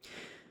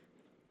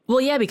 Well,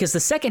 yeah, because the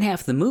second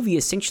half of the movie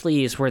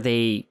essentially is where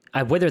they,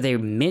 whether they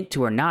meant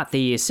to or not,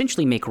 they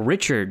essentially make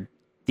Richard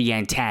the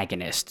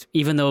antagonist,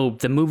 even though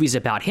the movie's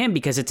about him,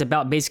 because it's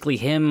about basically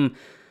him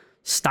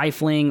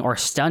stifling or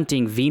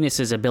stunting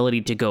Venus's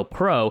ability to go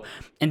pro.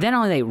 And then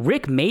on that,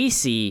 Rick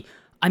Macy,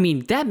 I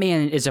mean, that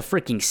man is a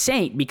freaking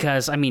saint,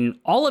 because, I mean,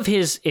 all of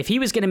his, if he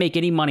was going to make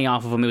any money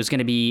off of him, it was going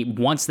to be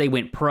once they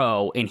went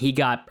pro and he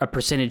got a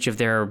percentage of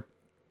their,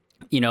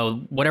 you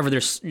know, whatever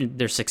their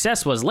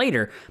success was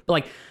later. But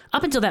like,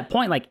 up until that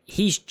point, like,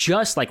 he's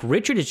just like,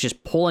 Richard is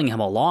just pulling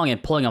him along.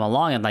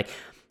 And like,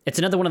 it's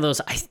another one of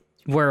those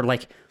where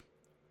like,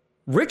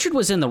 Richard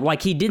was in the,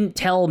 like, he didn't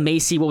tell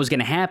Macy what was going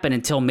to happen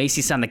until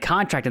Macy signed the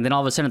contract. And then all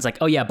of a sudden it's like,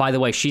 oh yeah, by the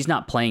way, she's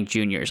not playing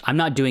juniors. I'm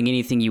not doing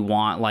anything you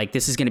want. Like,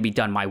 this is going to be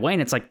done my way.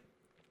 And it's like,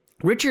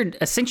 Richard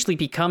essentially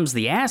becomes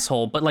the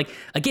asshole. But like,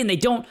 again, I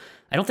don't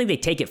think they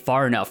take it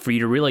far enough for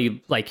you to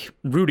really like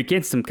root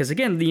against him. Because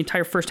again, the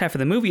entire first half of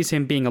the movie is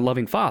him being a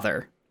loving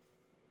father.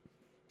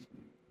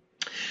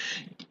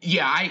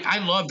 Yeah,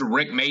 I loved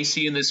Rick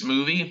Macy in this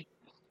movie.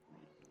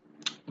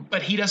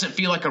 But he doesn't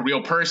feel like a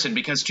real person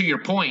because, to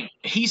your point,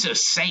 he's a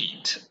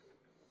saint.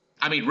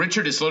 I mean,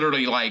 Richard is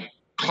literally like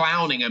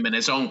clowning him in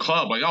his own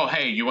club. Like, oh,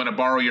 hey, you want to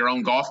borrow your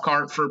own golf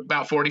cart for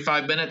about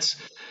 45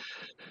 minutes?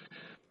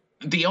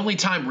 The only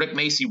time Rick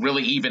Macy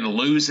really even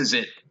loses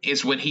it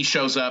is when he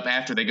shows up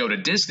after they go to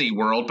Disney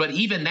World. But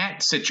even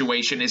that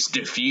situation is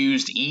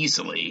diffused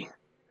easily.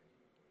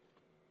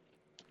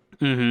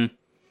 Mm-hmm.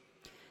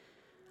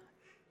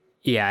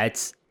 Yeah,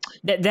 it's...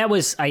 That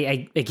was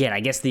I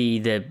guess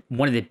the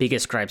one of the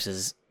biggest gripes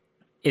is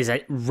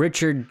that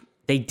Richard,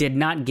 they did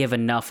not give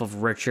enough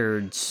of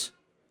Richard's,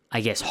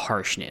 I guess,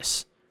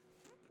 harshness,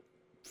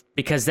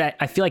 because that,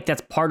 I feel like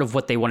that's part of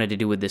what they wanted to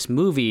do with this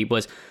movie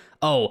was,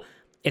 oh,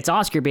 it's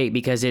Oscar bait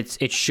because it's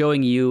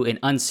showing you an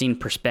unseen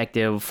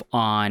perspective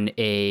on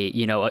a,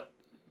 you know,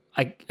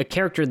 a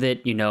character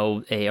that, you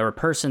know, or a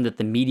person that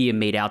the media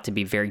made out to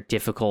be very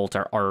difficult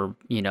or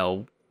you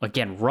know,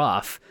 again,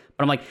 rough.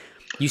 But I'm like,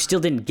 you still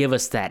didn't give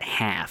us that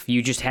half.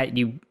 You just had,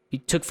 you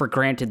took for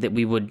granted that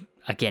we would,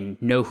 again,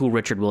 know who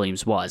Richard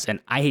Williams was. And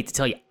I hate to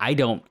tell you, I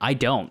don't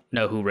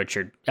know who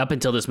Richard, up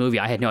until this movie,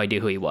 I had no idea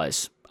who he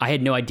was. I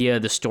had no idea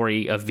the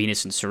story of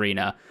Venus and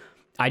Serena.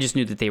 I just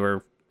knew that they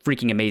were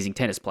freaking amazing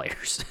tennis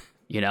players,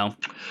 you know?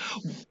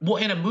 Well,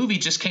 and a movie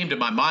just came to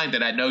my mind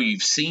that I know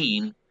you've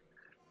seen.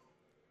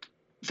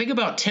 Think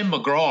about Tim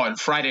McGraw in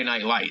Friday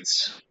Night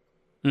Lights.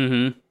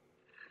 Mm-hmm.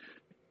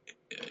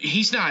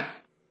 He's not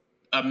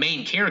a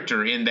main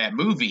character in that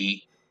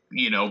movie,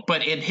 you know,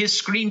 but in his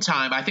screen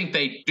time, I think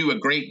they do a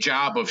great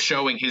job of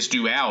showing his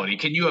duality.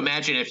 Can you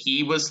imagine if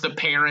he was the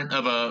parent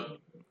of a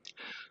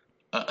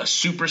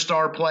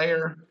superstar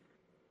player?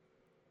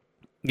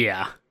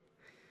 Yeah.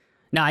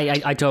 No,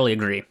 I totally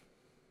agree.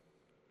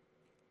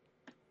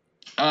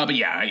 But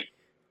yeah,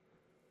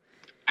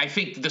 I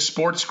think the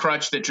sports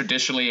crutch that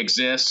traditionally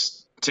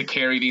exists to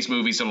carry these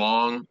movies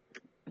along,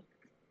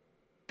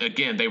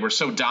 again, they were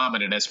so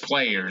dominant as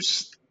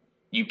players,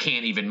 you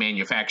can't even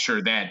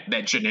manufacture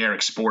that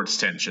generic sports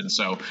tension.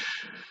 So,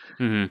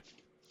 mm-hmm.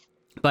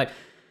 But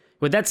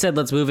with that said,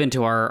 let's move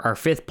into our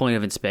fifth point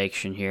of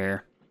inspection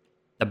here,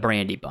 the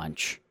Brady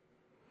Bunch.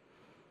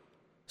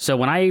 So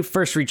when I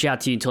first reached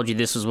out to you and told you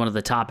this was one of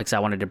the topics I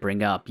wanted to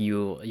bring up,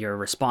 your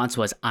response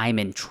was, I'm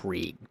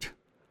intrigued.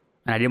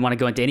 And I didn't want to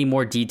go into any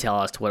more detail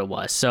as to what it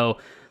was. So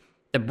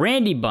the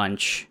Brady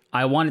Bunch,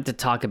 I wanted to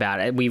talk about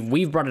it.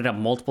 We've brought it up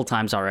multiple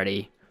times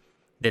already,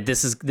 that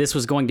this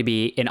was going to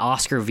be an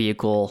Oscar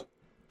vehicle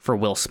for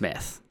Will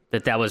Smith.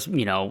 That was,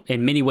 you know,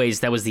 in many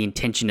ways, that was the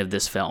intention of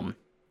this film.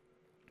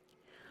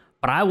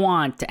 But I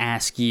want to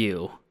ask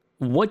you,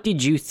 what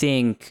did you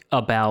think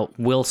about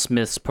Will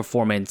Smith's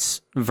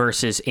performance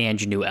versus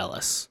Aunjanue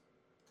Ellis?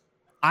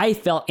 I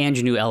felt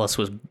Aunjanue Ellis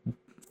was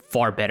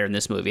far better in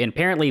this movie. And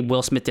apparently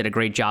Will Smith did a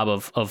great job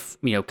of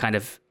you know, kind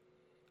of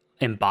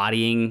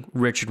embodying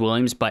Richard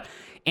Williams, but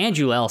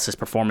Aunjanue Ellis's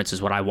performance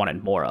is what I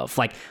wanted more of.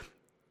 Like,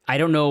 I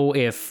don't know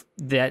if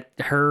that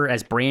her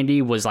as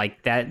Brandy was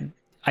like that.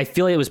 I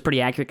feel it was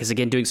pretty accurate because,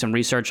 again, doing some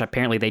research,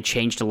 apparently they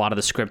changed a lot of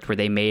the script where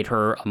they made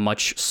her a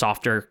much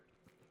softer.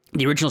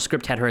 The original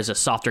script had her as a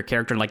softer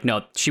character, and like,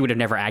 no, she would have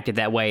never acted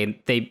that way. And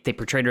they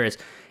portrayed her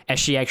as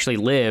she actually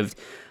lived,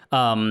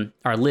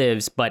 or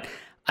lives. But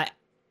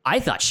I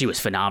thought she was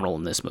phenomenal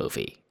in this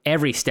movie.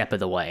 Every step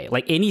of the way.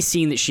 Like, any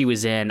scene that she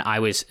was in, I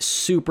was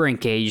super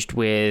engaged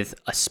with,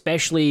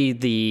 especially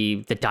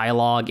the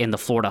dialogue in the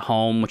Florida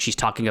home when she's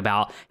talking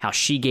about how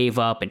she gave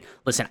up and,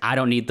 listen, I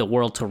don't need the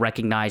world to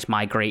recognize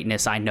my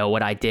greatness. I know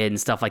what I did and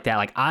stuff like that.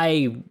 Like,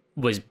 I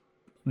was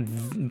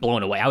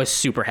blown away. I was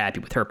super happy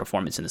with her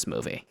performance in this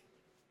movie.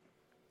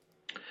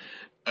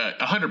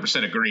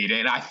 100% agreed.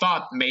 And I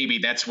thought maybe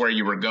that's where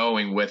you were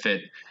going with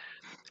it.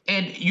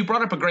 And you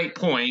brought up a great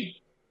point.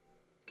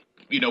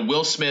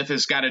 Will Smith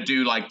has got to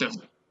do like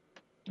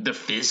the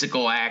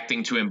physical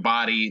acting to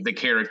embody the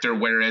character,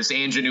 whereas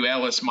Aunjanue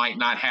Ellis might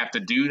not have to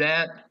do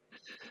that.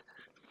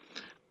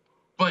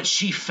 But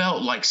she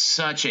felt like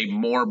such a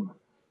more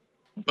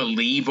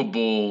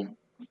believable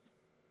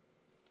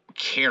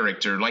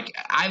character. Like,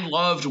 I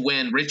loved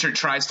when Richard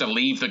tries to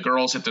leave the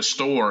girls at the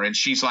store and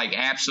she's like,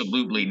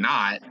 absolutely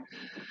not.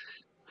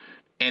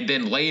 And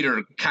then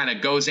later kind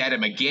of goes at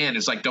him again.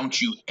 It's like, don't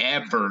you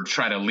ever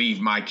try to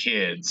leave my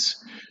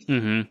kids.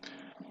 Mm-hmm.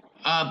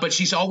 But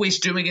she's always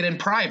doing it in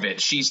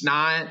private. She's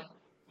not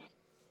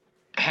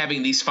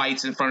having these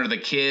fights in front of the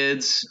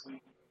kids.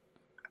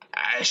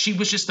 She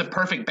was just the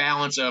perfect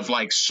balance of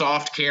like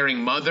soft,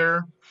 caring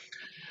mother,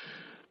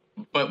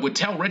 but would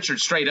tell Richard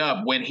straight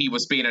up when he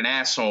was being an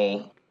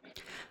asshole.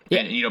 Yeah.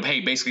 And,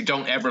 hey, basically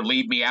don't ever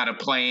leave me out of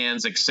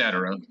plans,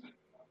 etc.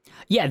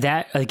 Yeah,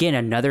 that again,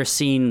 another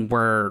scene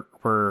where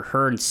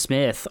her and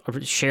Smith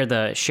share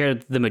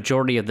the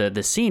majority of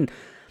the scene.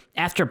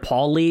 After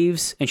Paul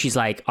leaves and she's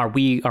like, are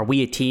we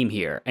a team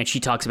here? And she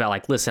talks about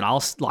like, listen, I'll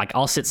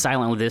sit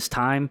silently this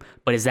time,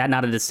 but is that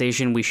not a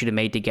decision we should have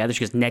made together?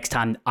 She goes, next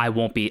time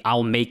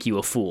I'll make you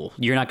a fool.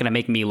 You're not going to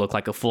make me look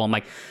like a fool. I'm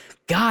like,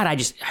 God,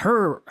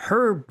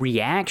 her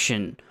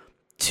reaction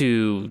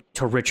to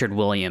Richard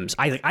Williams.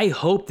 I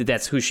hope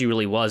that's who she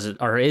really was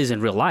or is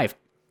in real life.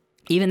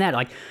 Even that,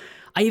 like,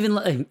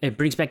 it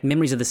brings back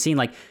memories of the scene,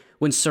 like,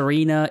 when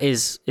Serena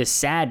is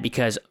sad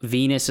because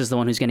Venus is the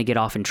one who's going to get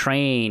off and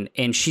train,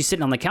 and she's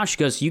sitting on the couch, she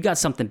goes, you got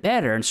something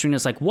better. And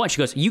Serena's like, what? She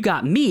goes, you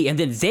got me. And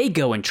then they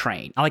go and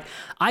train.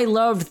 I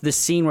loved the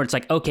scene where it's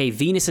like, okay,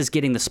 Venus is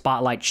getting the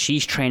spotlight.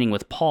 She's training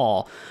with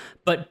Paul.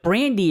 But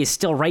Brandy is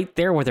still right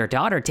there with her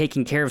daughter,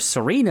 taking care of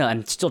Serena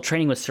and still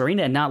training with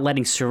Serena and not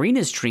letting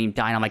Serena's dream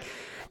die. And I'm like,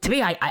 to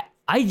me, I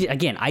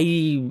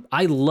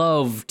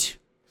loved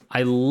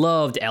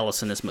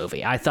Ellis in this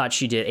movie. I thought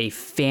she did a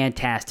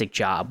fantastic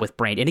job with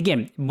Brandy. And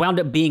again,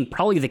 wound up being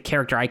probably the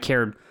character I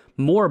cared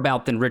more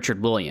about than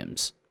Richard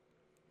Williams.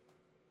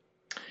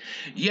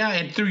 Yeah,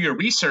 and through your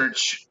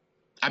research,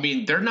 I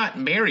mean, they're not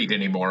married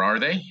anymore, are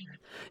they?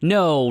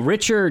 No,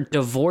 Richard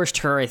divorced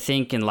her, I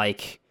think, in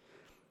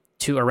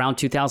around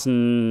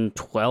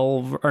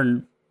 2012.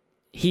 Or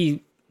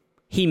he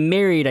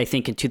married, I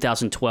think, in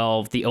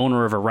 2012, the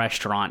owner of a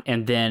restaurant,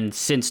 and then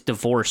since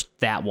divorced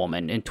that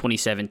woman in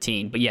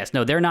 2017. But yes,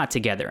 no, they're not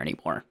together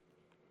anymore.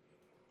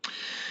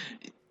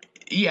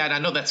 Yeah, and I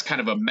know that's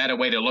kind of a meta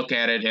way to look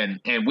at it,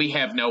 and we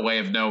have no way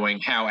of knowing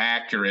how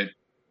accurate,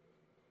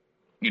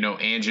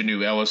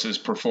 Aunjanue Ellis's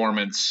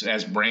performance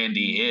as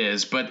Brandy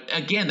is. But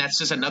again, that's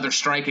just another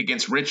strike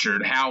against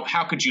Richard.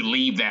 How could you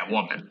leave that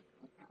woman?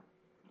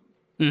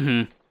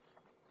 Mm-hmm.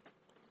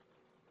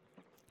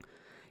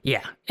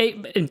 Yeah,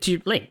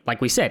 like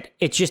we said,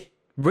 it's just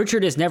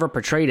Richard is never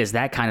portrayed as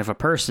that kind of a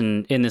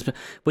person in this,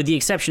 with the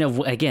exception of,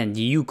 again,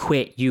 you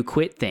quit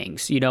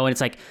things, and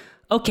it's like,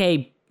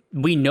 okay,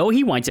 we know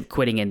he winds up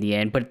quitting in the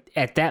end, but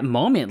at that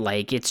moment,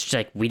 like, it's just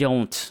like, we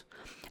don't,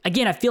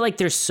 again, I feel like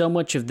there's so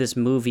much of this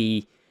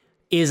movie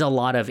is a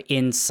lot of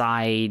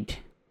inside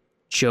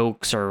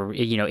jokes or,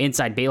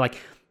 inside bait, like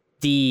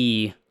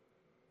the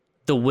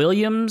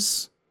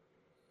Williams,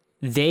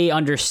 they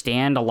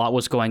understand a lot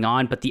what's going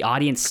on, but the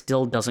audience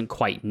still doesn't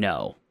quite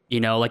know.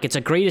 Like, it's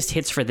a greatest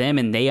hits for them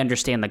and they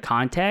understand the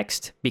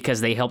context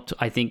because they helped,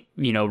 I think,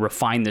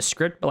 refine the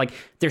script. But like,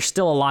 there's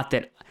still a lot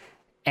that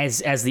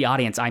as the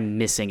audience I'm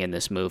missing in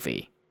this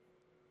movie.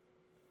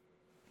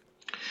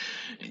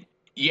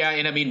 Yeah,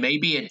 and I mean,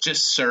 maybe it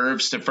just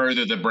serves to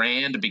further the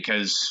brand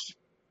because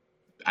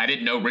I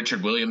didn't know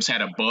Richard Williams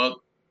had a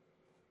book.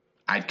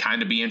 I'd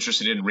kind of be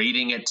interested in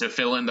reading it to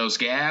fill in those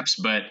gaps,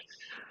 but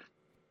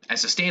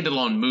as a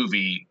standalone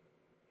movie,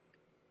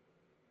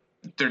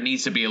 there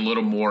needs to be a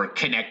little more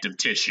connective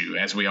tissue,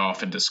 as we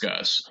often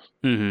discuss.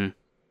 Mm-hmm.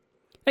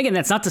 Again,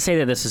 that's not to say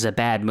that this is a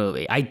bad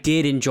movie. I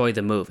did enjoy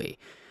the movie.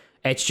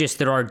 It's just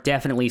there are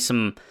definitely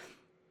some,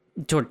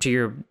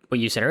 to what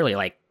you said earlier,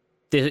 like,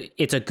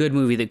 it's a good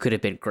movie that could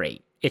have been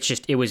great. It's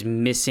just it was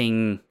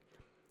missing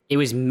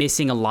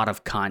a lot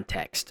of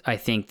context, I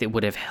think, that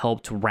would have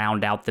helped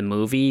round out the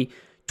movie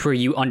to where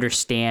you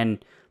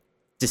understand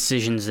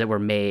decisions that were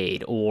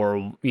made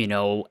or,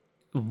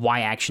 why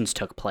actions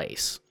took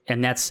place.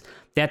 And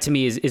that to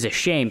me is a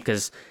shame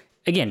because,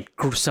 again,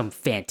 some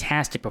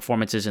fantastic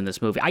performances in this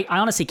movie. I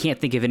honestly can't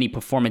think of any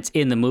performance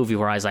in the movie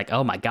where I was like,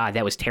 oh my God,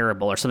 that was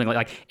terrible or something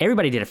like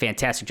everybody did a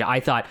fantastic job. I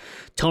thought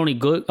Tony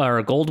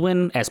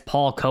Goldwyn as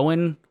Paul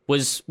Cohen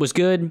was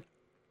good.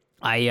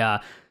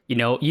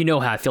 You know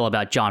how I feel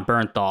about Jon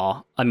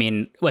Bernthal. I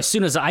mean, as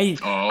soon as I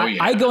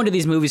go into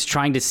these movies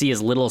trying to see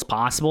as little as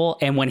possible,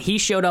 and when he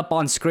showed up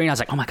on screen, I was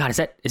like, "Oh my God, is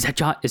that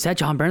Jon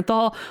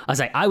Bernthal?" I was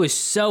like, I was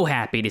so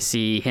happy to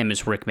see him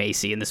as Rick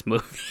Macy in this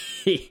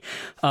movie.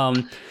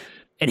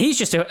 And he's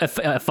just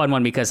a fun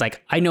one because,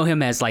 like, I know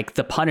him as, like,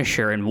 the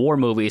Punisher in war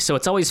movies. So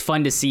it's always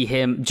fun to see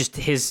him, just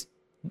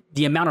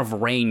the amount of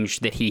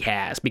range that he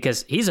has,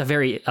 because he's a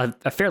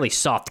fairly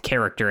soft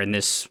character in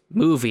this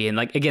movie. And,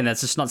 like, again,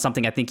 that's just not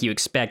something I think you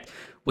expect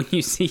when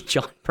you see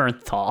Jon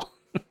Bernthal.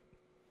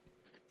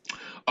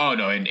 Oh,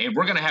 no, and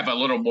we're going to have a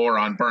little more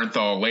on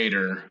Bernthal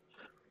later.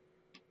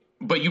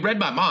 But you read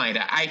my mind.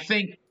 I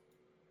think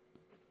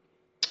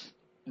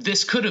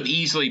this could have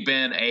easily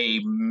been a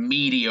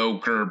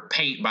mediocre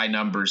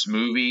paint-by-numbers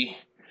movie,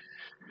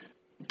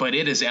 but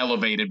it is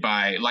elevated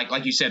by,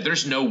 like you said,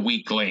 there's no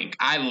weak link.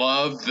 I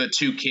love the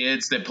two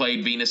kids that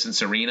played Venus and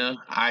Serena.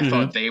 I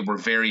thought they were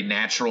very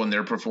natural in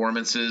their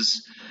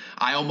performances.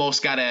 I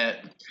almost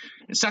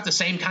it's not the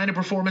same kind of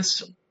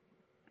performance,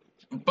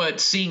 but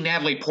seeing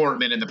Natalie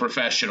Portman in The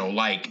Professional,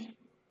 like,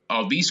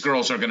 oh, these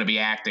girls are going to be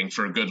acting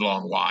for a good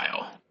long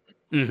while.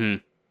 Mm-hmm.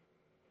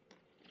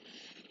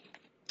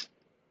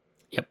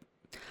 Yep.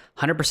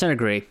 100%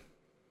 agree.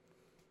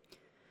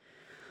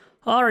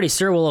 Alrighty,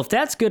 sir. Well, if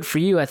that's good for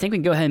you, I think we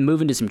can go ahead and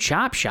move into some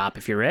Chop Shop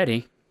if you're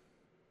ready.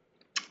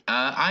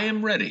 I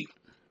am ready.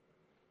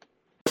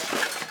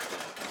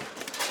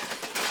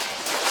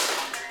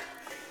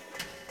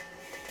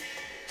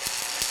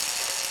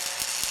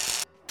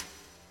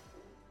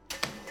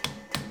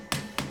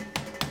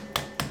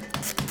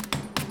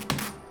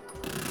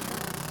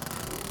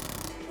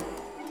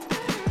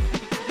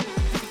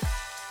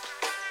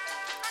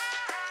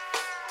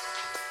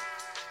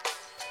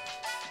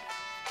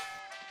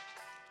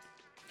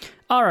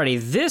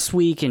 Alrighty, this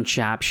week in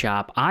Chop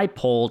Shop, I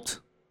pulled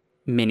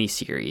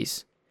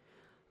miniseries.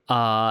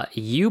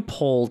 You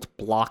pulled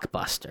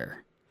Blockbuster.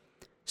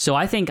 So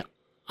I think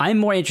I'm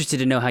more interested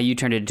to know how you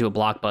turned it into a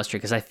blockbuster,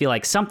 because I feel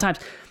like sometimes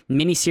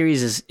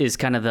miniseries is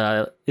kind of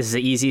the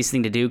easiest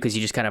thing to do, because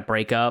you just kind of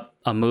break up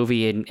a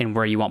movie and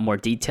where you want more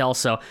detail.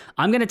 So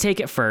I'm going to take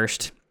it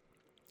first,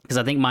 because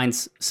I think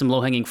mine's some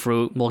low-hanging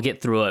fruit. We'll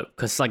get through it,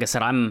 because like I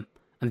said, I'm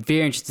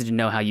very interested to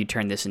know how you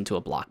turn this into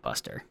a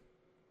blockbuster.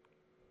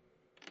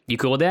 You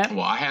cool with that?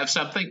 Well, I have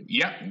something.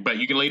 Yep, but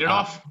you can lead it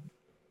off.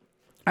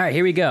 All right,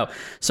 here we go.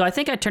 So I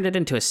think I turned it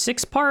into a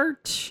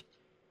 6-part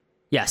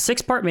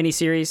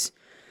miniseries.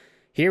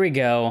 Here we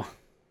go.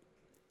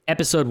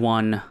 Episode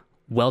 1,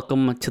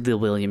 Welcome to the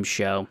Williams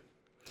Show.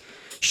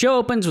 Show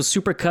opens with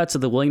super cuts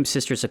of the Williams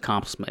sisters'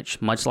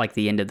 accomplishments, much like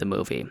the end of the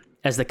movie.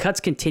 As the cuts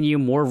continue,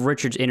 more of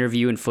Richard's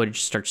interview and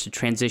footage starts to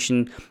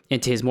transition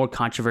into his more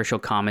controversial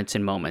comments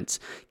and moments,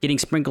 getting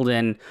sprinkled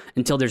in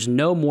until there's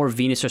no more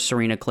Venus or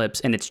Serena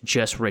clips and it's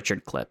just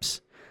Richard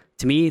clips.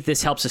 To me,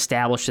 this helps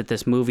establish that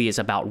this movie is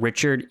about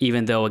Richard,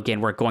 even though,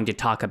 again, we're going to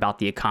talk about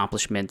the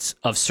accomplishments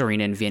of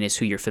Serena and Venus,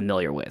 who you're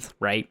familiar with,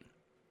 right?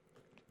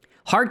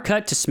 Hard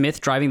cut to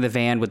Smith driving the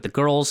van with the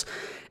girls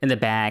in the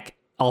back,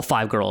 all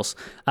 5 girls,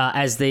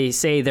 as they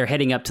say they're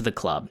heading up to the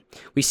club.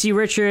 We see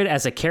Richard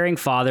as a caring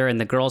father and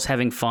the girls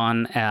having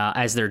fun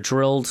as they're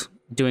drilled,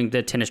 doing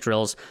the tennis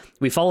drills.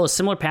 We follow a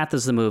similar path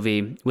as the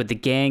movie with the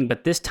gang,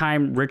 but this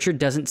time Richard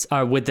doesn't,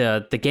 with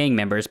the gang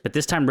members, but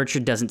this time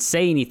Richard doesn't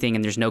say anything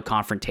and there's no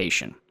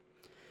confrontation.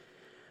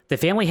 The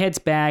family heads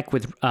back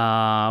with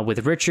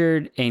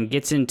Richard and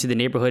gets into the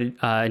neighborhood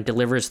and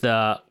delivers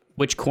the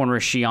 "Which corner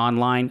is she on?"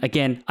 line.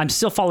 Again, I'm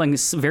still following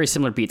very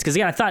similar beats, because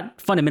again, I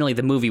thought fundamentally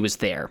the movie was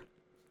there.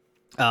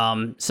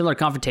 Similar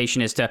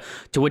confrontation as to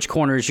 "Which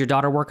corner is your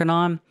daughter working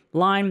on?"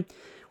 line.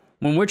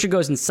 When Richard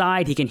goes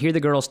inside, he can hear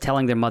the girls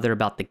telling their mother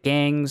about the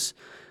gangs.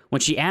 When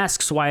she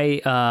asks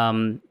why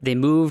they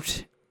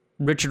moved,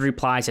 Richard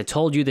replies, "I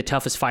told you the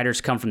toughest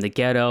fighters come from the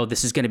ghetto.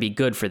 This is going to be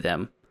good for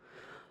them."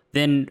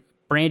 Then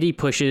Brandy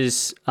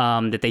pushes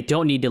that they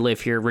don't need to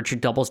live here.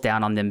 Richard doubles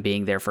down on them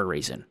being there for a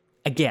reason.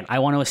 Again, I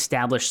want to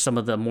establish some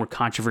of the more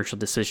controversial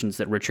decisions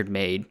that Richard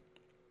made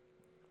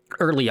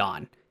early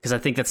on, because I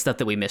think that's stuff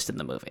that we missed in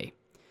the movie.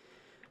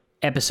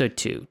 Episode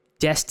 2,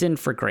 Destined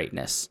for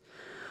Greatness.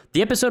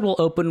 The episode will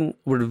open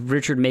with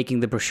Richard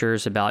making the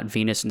brochures about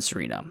Venus and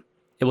Serena.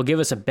 It will give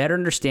us a better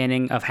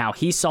understanding of how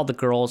he saw the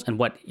girls and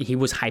what he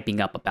was hyping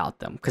up about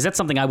them, because that's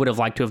something I would have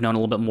liked to have known a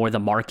little bit more, the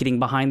marketing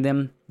behind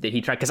them that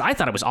he tried, because I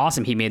thought it was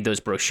awesome he made those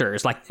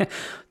brochures. Like,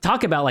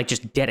 talk about, like,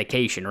 just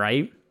dedication,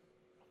 right?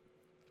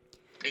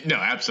 No,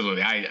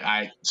 absolutely.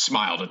 I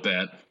smiled at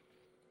that.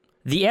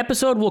 The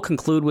episode will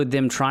conclude with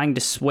them trying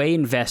to sway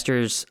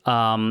investors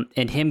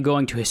and him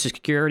going to his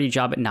security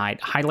job at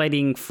night,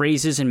 highlighting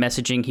phrases and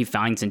messaging he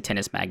finds in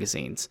tennis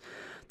magazines.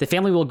 The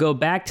family will go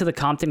back to the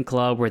Compton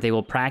Club where they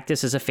will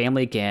practice as a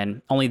family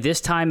again, only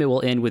this time it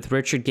will end with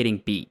Richard getting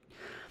beat.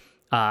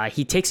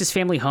 He takes his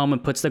family home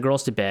and puts the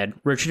girls to bed.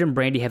 Richard and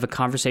Brandy have a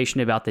conversation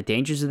about the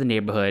dangers of the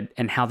neighborhood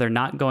and how they're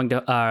not going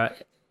to,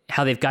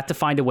 how they've got to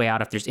find a way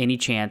out if there's any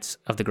chance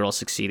of the girls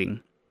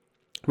succeeding.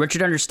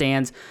 Richard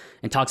understands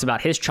and talks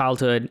about his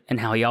childhood and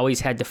how he always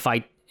had to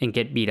fight and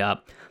get beat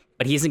up,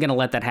 but he isn't going to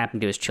let that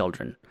happen to his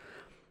children.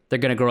 They're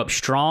going to grow up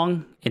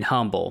strong and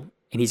humble,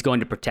 and he's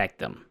going to protect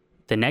them.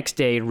 The next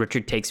day,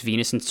 Richard takes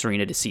Venus and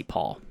Serena to see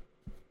Paul.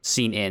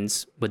 Scene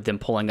ends with them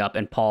pulling up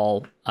and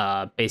Paul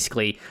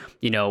basically,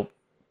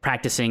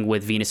 practicing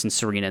with Venus and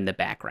Serena in the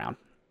background.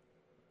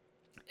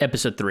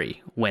 Episode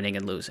 3, Winning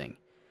and Losing.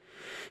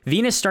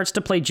 Venus starts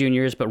to play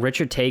juniors, but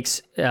Richard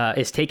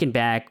is taken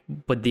back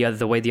with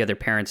the way the other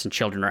parents and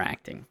children are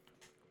acting.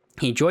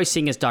 He enjoys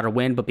seeing his daughter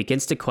win, but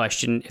begins to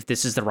question if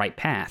this is the right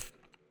path.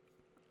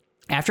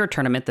 After a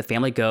tournament, the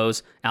family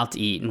goes out to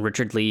eat, and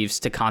Richard leaves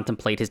to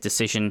contemplate his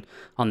decision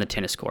on the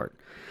tennis court.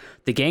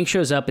 The gang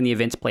shows up, and the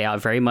events play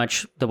out very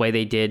much the way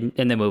they did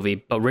in the movie,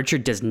 but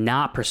Richard does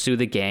not pursue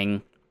the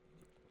gang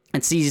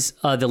and sees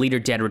the leader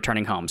dead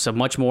returning home. So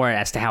much more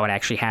as to how it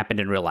actually happened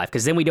in real life.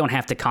 Because then we don't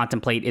have to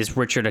contemplate, is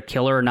Richard a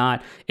killer or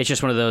not? It's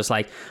just one of those,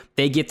 like,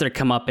 they get their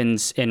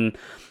comeuppance. And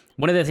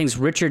one of the things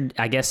Richard,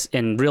 I guess,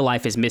 in real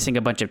life is missing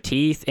a bunch of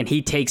teeth. And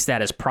he takes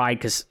that as pride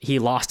because he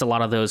lost a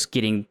lot of those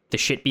getting the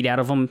shit beat out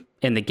of him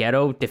in the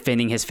ghetto,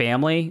 defending his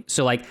family.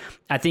 So, like,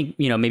 I think,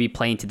 maybe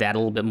playing to that a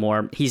little bit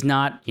more. He's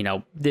not,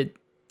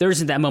 there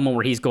isn't that moment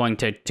where he's going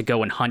to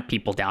go and hunt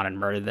people down and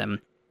murder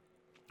them.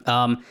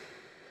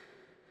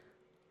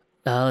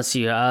 Let's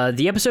see.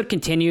 The episode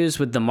continues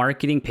with the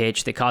marketing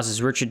pitch that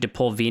causes Richard to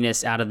pull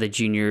Venus out of the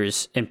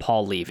juniors and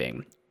Paul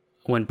leaving.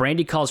 When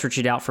Brandy calls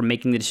Richard out for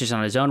making the decision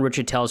on his own,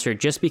 Richard tells her,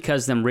 just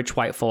because them rich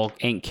white folk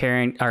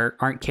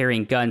aren't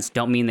carrying guns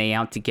don't mean they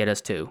out to get us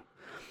too.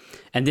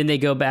 And then they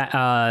go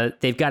back.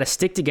 They've got to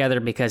stick together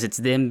because it's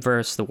them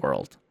versus the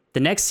world. The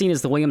next scene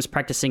is the Williams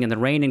practicing in the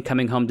rain and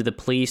coming home to the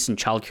police and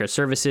child care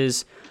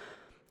services.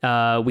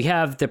 We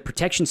have the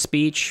protection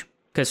speech,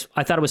 because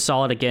I thought it was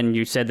solid. Again,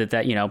 you said that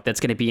that's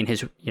going to be in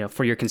his,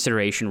 for your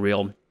consideration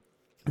reel.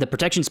 The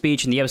protection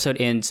speech, and the episode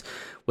ends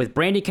with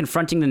Brandy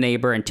confronting the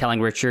neighbor and telling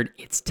Richard,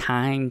 it's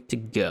time to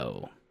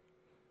go.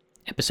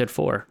 Episode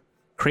 4,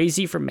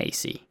 Crazy for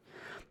Macy.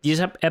 This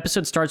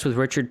episode starts with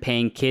Richard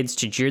paying kids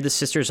to jeer the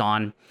sisters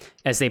on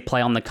as they play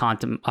on the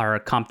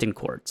Compton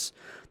courts.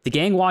 The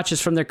gang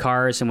watches from their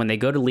cars, and when they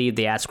go to leave,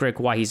 they ask Rick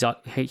why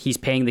he's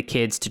paying the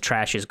kids to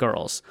trash his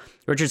girls.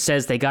 Richard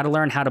says they got to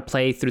learn how to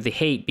play through the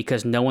hate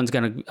because no one's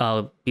going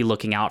to be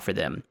looking out for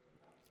them.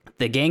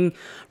 The gang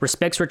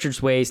respects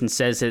Richard's ways and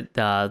says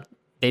that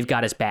they've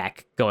got his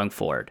back going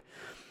forward.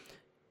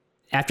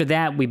 After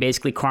that, we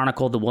basically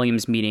chronicle the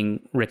Williams meeting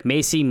Rick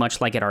Macy,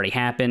 much like it already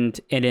happened,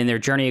 and in their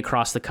journey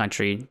across the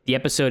country. The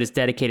episode is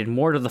dedicated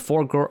more to the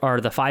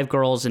 5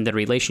 girls and their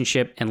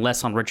relationship and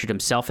less on Richard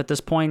himself at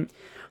this point.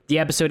 The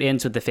episode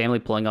ends with the family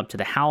pulling up to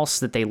the house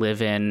that they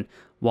live in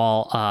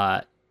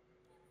while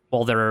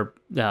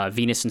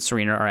Venus and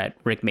Serena are at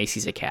Rick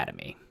Macy's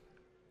academy.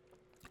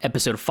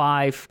 Episode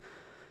 5,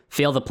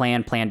 Fail the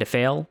Plan, Plan to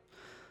Fail.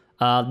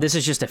 This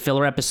is just a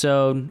filler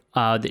episode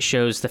that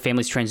shows the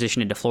family's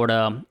transition into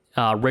Florida.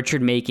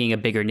 Richard making a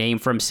bigger name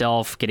for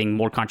himself, getting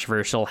more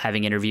controversial,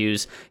 having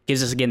interviews,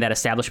 gives us again that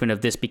establishment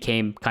of this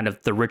became kind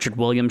of the Richard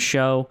Williams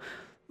show.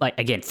 Like,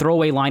 again,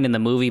 throwaway line in the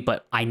movie,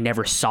 but I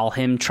never saw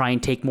him try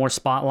and take more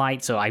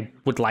spotlight. So I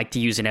would like to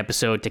use an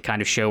episode to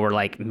kind of show where,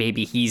 like,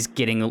 maybe he's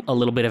getting a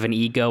little bit of an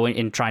ego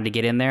in trying to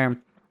get in there.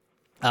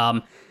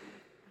 And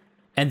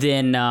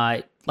then,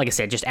 like I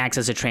said, just acts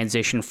as a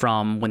transition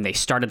from when they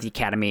started the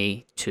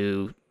academy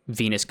to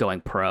Venus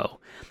going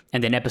pro.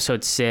 And then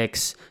episode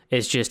 6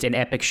 is just an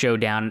epic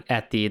showdown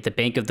at the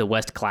Bank of the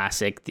West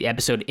Classic. The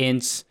episode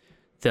ends,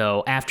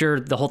 though, after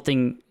the whole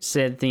thing is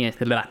said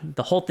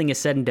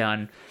and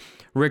done.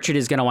 Richard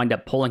is going to wind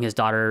up pulling his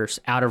daughters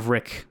out of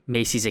Rick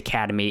Macy's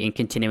academy and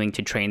continuing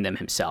to train them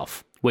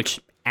himself,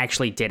 which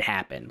actually did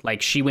happen.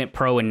 Like, she went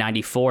pro in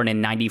 94, and in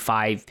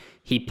 95,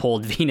 he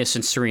pulled Venus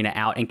and Serena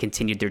out and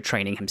continued their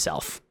training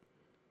himself.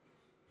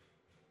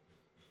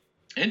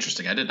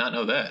 Interesting. I did not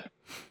know that.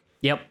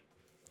 Yep.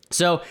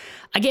 So,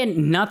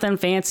 again, nothing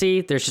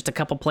fancy. There's just a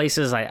couple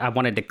places I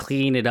wanted to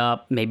clean it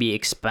up, maybe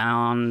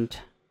expound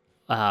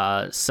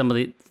some of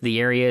the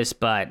areas,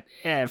 but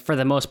for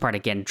the most part,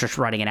 again, just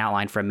writing an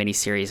outline for a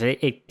miniseries,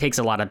 it takes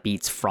a lot of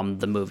beats from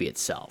the movie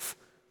itself.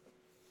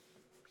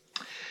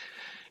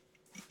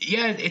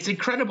 Yeah, it's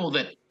incredible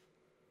that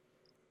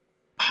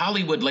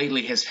Hollywood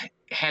lately has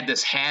had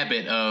this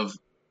habit of,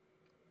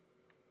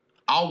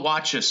 I'll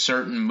watch a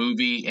certain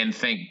movie and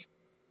think,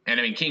 and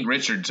I mean, King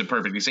Richard's a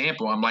perfect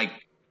example. I'm like,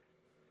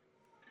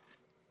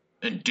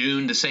 and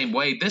Dune the same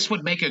way. This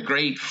would make a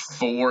great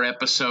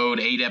 4-episode,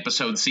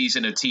 8-episode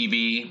season of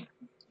TV.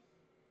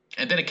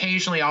 And then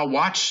occasionally I'll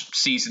watch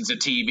seasons of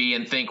TV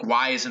and think,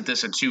 why isn't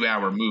this a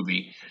 2-hour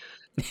movie?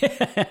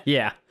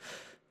 Yeah.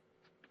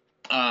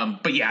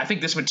 But yeah, I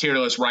think this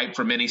material is ripe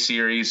for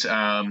miniseries.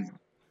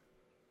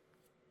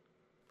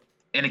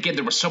 And again,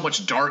 there was so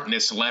much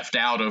darkness left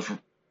out of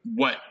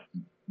what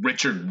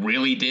Richard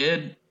really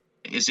did.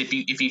 Is if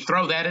you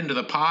throw that into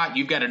the pot,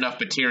 you've got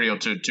enough material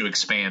to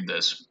expand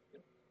this.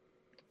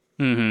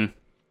 Mm-hmm.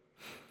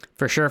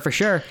 For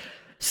sure.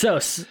 So,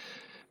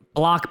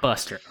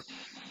 blockbuster.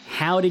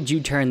 How did you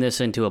turn this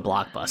into a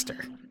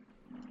blockbuster?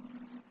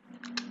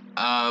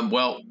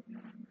 Well,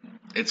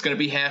 it's going to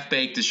be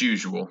half-baked as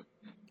usual.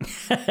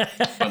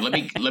 But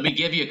let me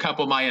give you a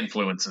couple of my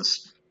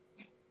influences.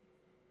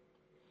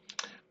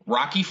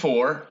 Rocky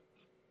IV,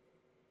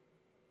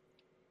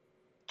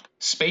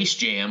 Space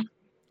Jam,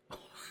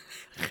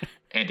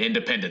 and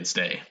Independence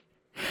Day.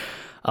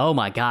 Oh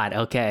my God,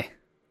 okay.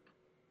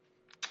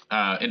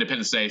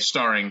 Independence Day,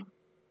 starring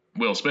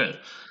Will Smith.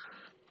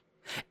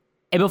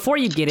 And before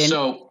you get in,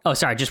 So,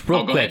 sorry, just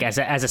real quick, as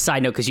a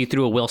side note, because you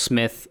threw a Will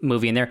Smith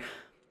movie in there.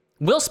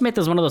 Will Smith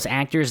is one of those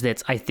actors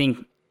that's, I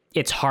think,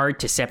 it's hard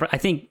to separate. I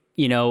think,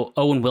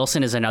 Owen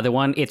Wilson is another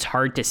one. It's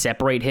hard to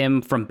separate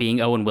him from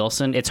being Owen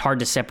Wilson. It's hard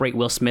to separate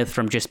Will Smith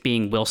from just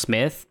being Will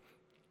Smith.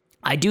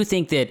 I do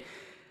think that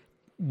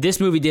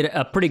this movie did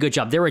a pretty good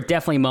job. There were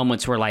definitely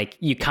moments where, like,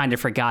 you kind of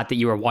forgot that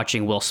you were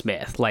watching Will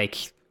Smith. Like,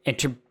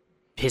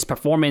 his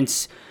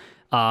performance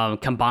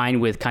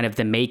combined with kind of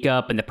the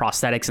makeup and the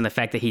prosthetics and the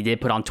fact that he did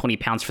put on 20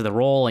 pounds for the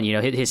role and,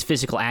 his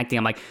physical acting.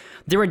 I'm like,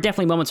 there were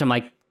definitely moments where I'm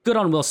like, good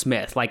on Will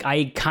Smith. Like,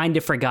 I kind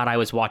of forgot I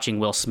was watching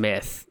Will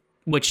Smith,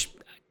 which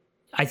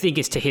I think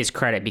is to his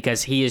credit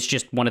because he is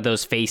just one of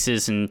those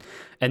faces and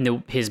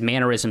his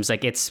mannerisms.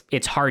 Like, it's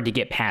hard to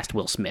get past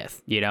Will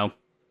Smith,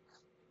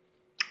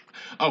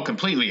 Oh,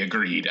 completely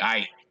agreed.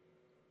 I've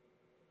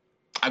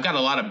got a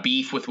lot of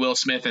beef with Will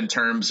Smith in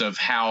terms of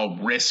how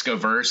risk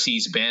averse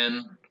he's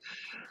been.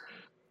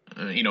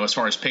 As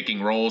far as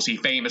picking roles, he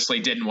famously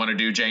didn't want to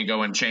do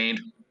Django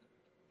Unchained.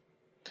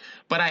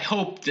 But I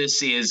hope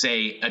this is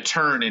a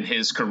turn in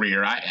his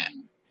career.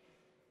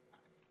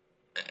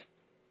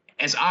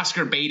 As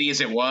Oscar baity as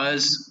it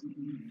was,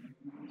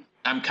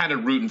 I'm kind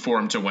of rooting for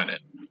him to win it.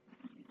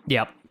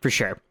 Yep, for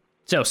sure.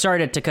 So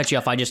sorry to cut you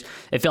off.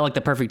 It felt like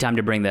the perfect time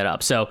to bring that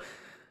up. So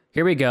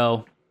here we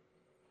go.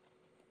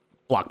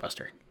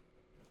 Blockbuster.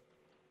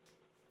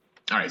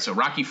 All right, so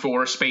Rocky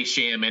IV, Space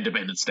Jam,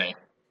 Independence Day.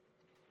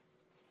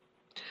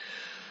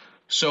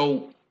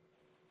 So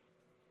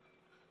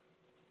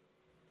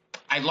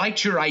I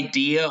liked your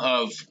idea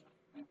of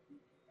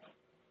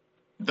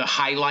the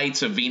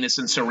highlights of Venus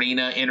and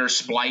Serena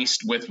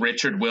interspliced with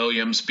Richard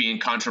Williams being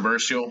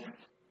controversial.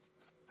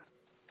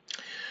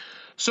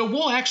 So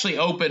we'll actually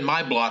open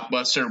my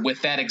blockbuster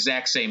with that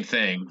exact same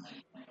thing.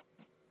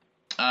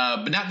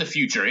 But not in the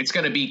future. It's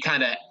going to be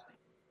kind of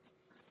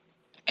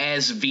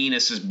as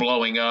Venus is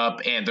blowing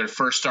up and they're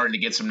first starting to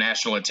get some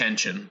national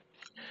attention.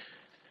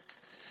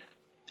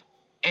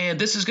 And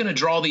this is going to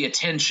draw the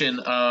attention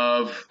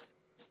of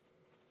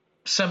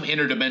some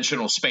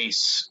interdimensional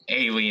space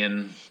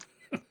alien,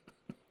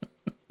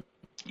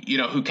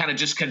 who kind of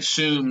just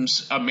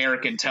consumes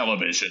American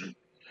television.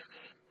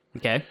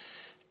 Okay.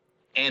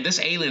 And this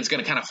alien's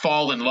going to kind of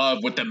fall in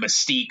love with the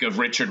mystique of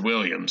Richard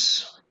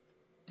Williams.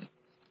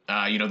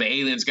 The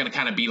alien's going to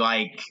kind of be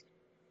like,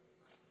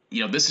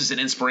 this is an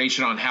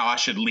inspiration on how I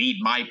should lead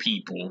my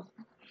people.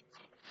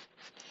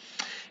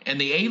 And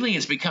the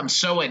aliens become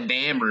so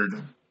enamored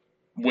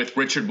with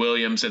Richard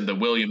Williams and the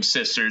Williams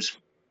sisters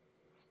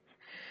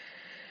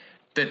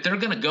that they're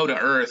going to go to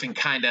Earth and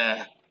kind of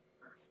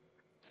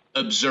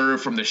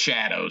observe from the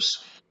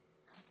shadows.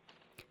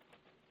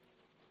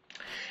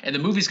 And the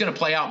movie's going to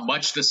play out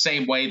much the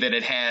same way that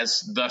it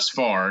has thus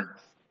far,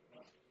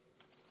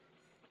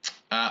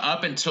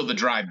 up until the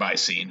drive-by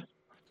scene.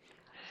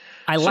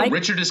 So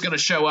Richard is going to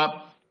show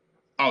up.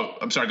 Oh,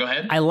 I'm sorry. Go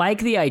ahead. I like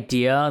the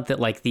idea that,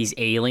 like, these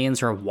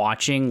aliens are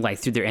watching, like,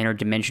 through their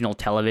interdimensional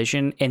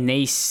television, and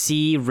they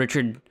see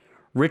Richard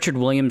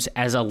Williams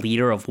as a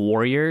leader of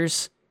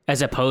warriors,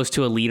 as opposed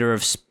to a leader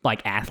of,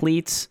 like,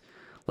 athletes.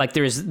 Like,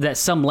 there's that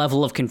some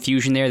level of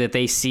confusion there that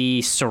they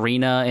see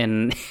Serena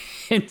and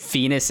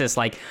Venus as,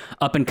 like,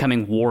 up and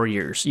coming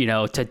warriors,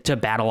 to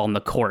battle on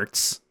the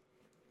courts.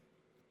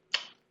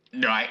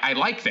 No, I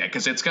like that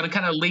because it's going to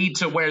kind of lead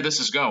to where this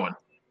is going.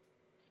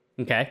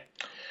 Okay.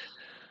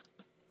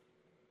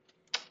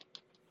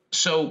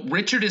 So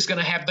Richard is going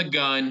to have the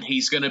gun.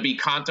 He's going to be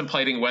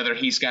contemplating whether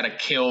he's got to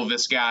kill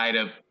this guy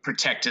to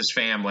protect his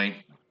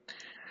family.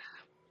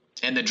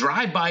 And the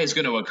drive-by is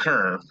going to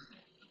occur.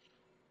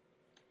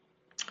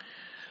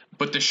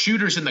 But the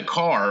shooters in the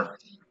car,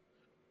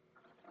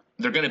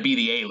 they're going to be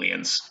the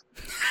aliens.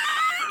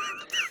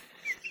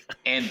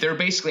 And they're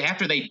basically,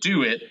 after they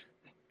do it,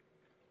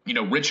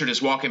 Richard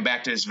is walking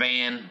back to his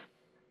van.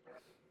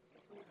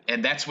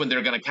 And that's when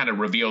they're going to kind of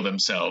reveal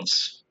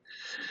themselves.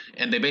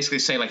 And they basically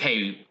say, like,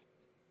 hey,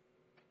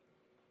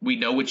 we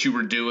know what you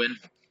were doing.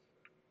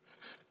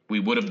 We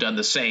would have done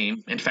the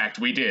same. In fact,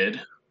 we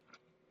did.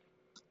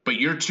 But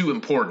you're too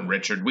important,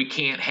 Richard. We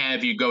can't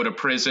have you go to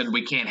prison.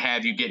 We can't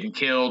have you getting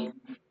killed.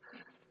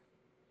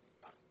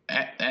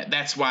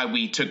 That's why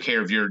we took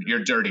care of your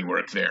dirty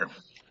work there.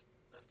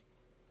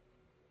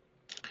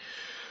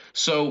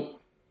 So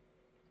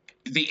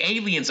the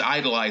aliens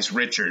idolize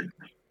Richard.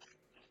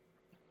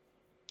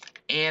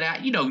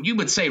 And, you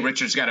would say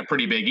Richard's got a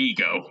pretty big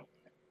ego.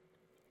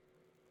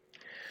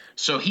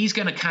 So he's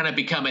going to kind of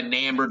become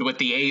enamored with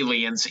the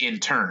aliens in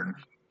turn.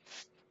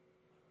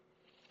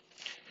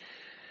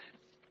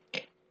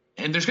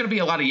 And there's going to be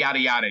a lot of yada,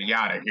 yada,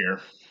 yada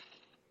here.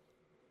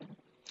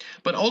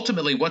 But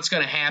ultimately, what's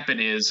going to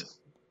happen is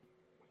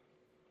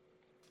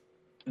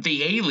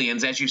the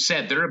aliens, as you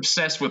said, they're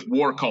obsessed with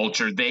war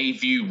culture. They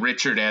view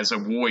Richard as a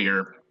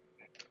warrior.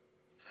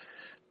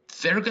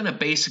 They're going to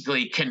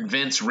basically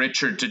convince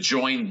Richard to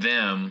join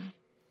them,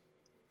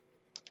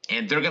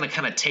 and they're going to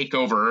kind of take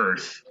over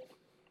Earth.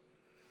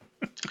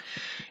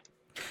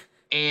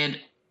 And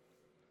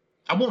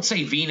I won't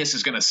say Venus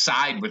is going to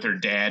side with her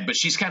dad, but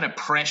she's kind of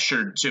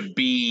pressured to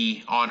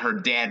be on her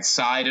dad's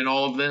side in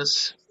all of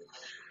this.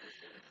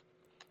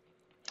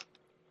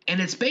 And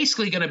it's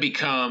basically going to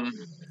become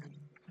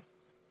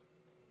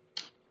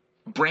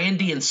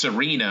Brandy and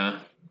Serena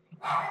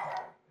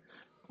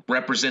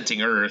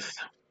representing Earth,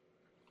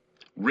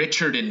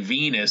 Richard and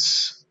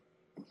Venus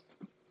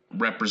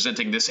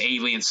representing this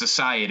alien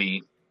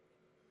society.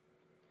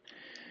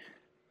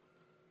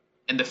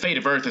 And the fate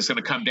of Earth is going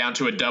to come down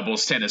to a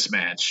doubles tennis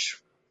match.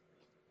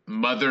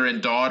 Mother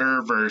and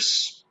daughter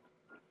versus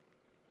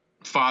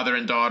father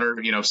and daughter,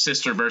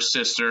 sister versus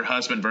sister,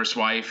 husband versus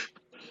wife.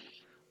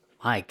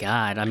 My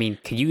God. I mean,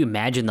 can you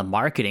imagine the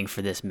marketing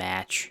for this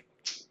match?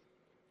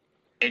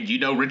 And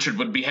Richard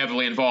would be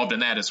heavily involved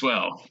in that as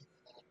well.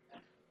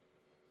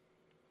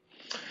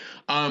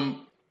 The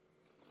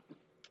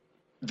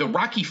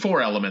Rocky IV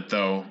element,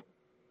 though,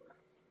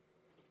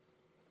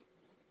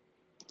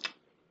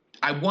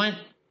 I want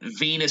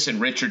Venus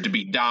and Richard to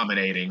be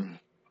dominating.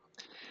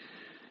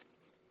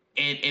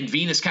 And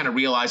Venus kind of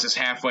realizes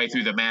halfway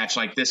through the match,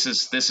 like, this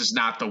is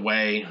not the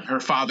way. Her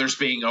father's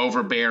being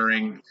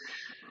overbearing.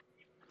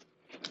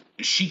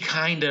 She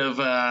kind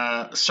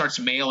of starts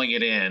mailing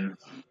it in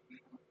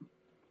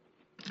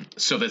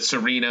so that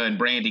Serena and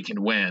Brandy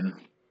can win.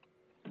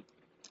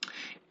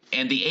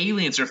 And the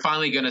aliens are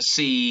finally going to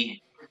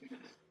see,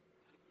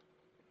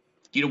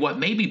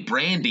 maybe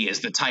Brandy is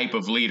the type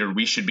of leader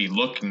we should be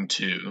looking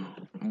to.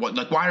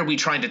 Why are we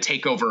trying to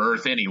take over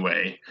Earth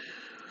anyway?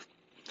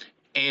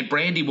 And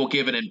Brandy will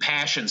give an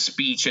impassioned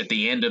speech at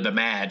the end of the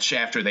match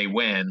after they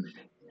win,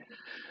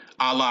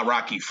 a la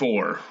Rocky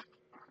IV.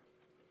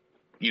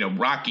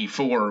 Rocky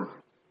IV,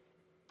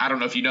 I don't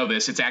know if you know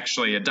this, it's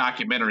actually a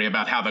documentary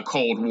about how the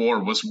Cold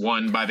War was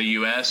won by the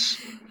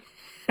U.S.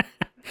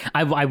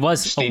 I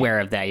was aware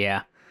of that,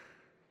 yeah.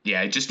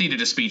 Yeah, it just needed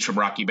a speech from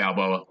Rocky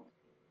Balboa.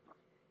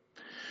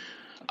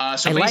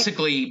 So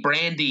basically,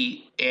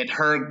 Brandy and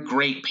her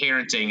great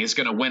parenting is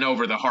going to win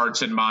over the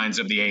hearts and minds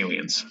of the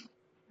aliens.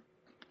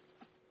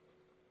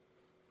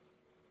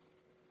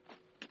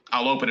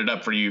 I'll open it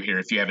up for you here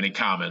if you have any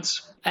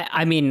comments.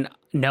 I mean,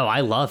 no,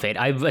 I love it.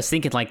 I was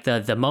thinking, like,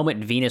 the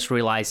moment Venus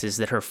realizes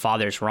that her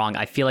father's wrong,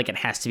 I feel like it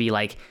has to be,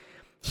 like,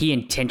 he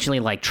intentionally,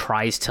 like,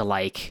 tries to,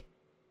 like,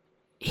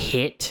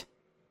 hit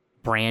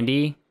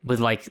Brandy with,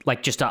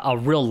 like just a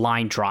real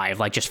line drive,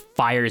 like, just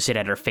fires it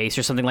at her face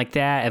or something like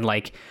that, and,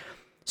 like,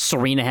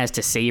 Serena has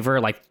to save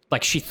her, like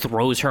she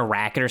throws her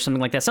racket or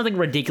something like that. Something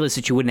ridiculous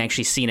that you wouldn't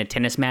actually see in a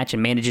tennis match,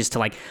 and manages to,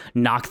 like,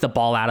 knock the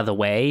ball out of the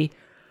way.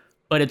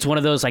 But it's one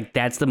of those, like,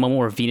 that's the moment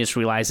where Venus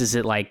realizes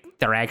that, like,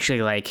 they're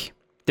actually, like,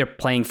 they're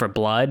playing for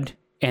blood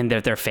and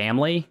they're their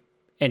family,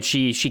 and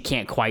she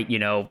can't quite,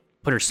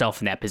 put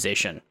herself in that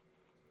position.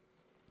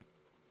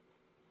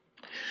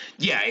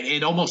 Yeah,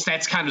 it almost,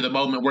 that's kind of the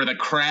moment where the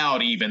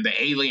crowd, even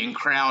the alien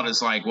crowd,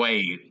 is like,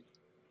 wait,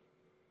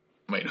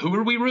 who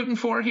are we rooting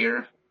for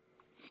here?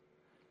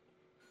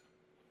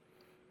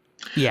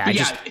 Yeah,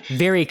 just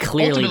very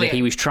clearly that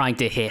he was trying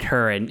to hit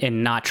her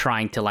and not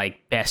trying to,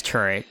 like, best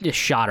her a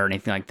shot or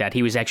anything like that.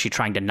 He was actually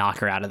trying to knock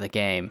her out of the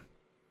game.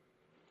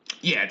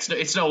 Yeah,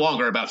 it's no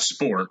longer about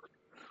sport.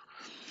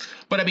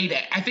 But, I mean,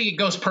 I think it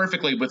goes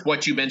perfectly with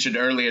what you mentioned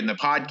earlier in the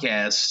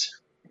podcast.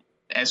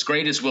 As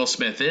great as Will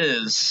Smith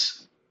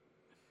is,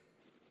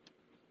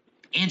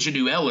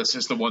 Aunjanue Ellis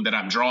is the one that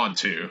I'm drawn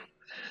to.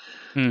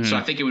 Mm-hmm. So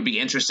I think it would be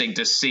interesting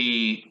to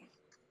see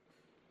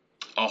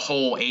a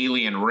whole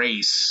alien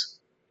race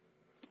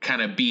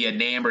kind of be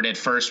enamored at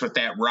first with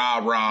that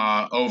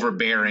rah-rah,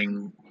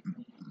 overbearing,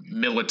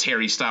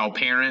 military-style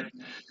parent,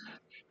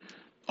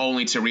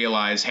 only to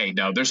realize, hey,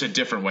 no, there's a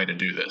different way to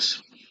do this.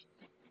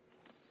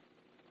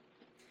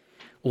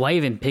 Well, I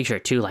even picture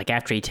it, too, like,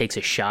 after he takes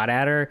a shot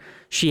at her,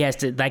 she has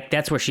to, like,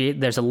 that's where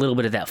there's a little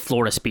bit of that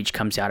Florida speech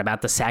comes out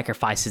about the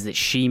sacrifices that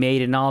she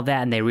made and all of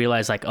that, and they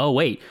realize, like, oh,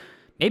 wait,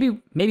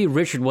 maybe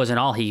Richard wasn't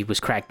all he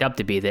was cracked up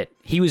to be, that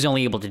he was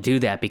only able to do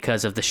that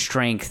because of the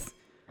strength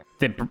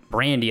that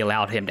Brandy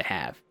allowed him to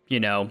have,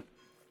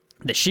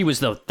 that she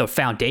was the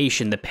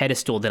foundation, the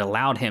pedestal that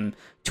allowed him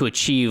to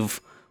achieve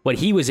what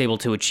he was able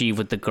to achieve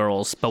with the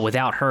girls. But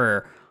without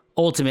her,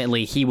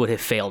 ultimately, he would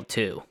have failed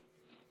too.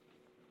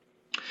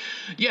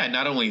 Yeah,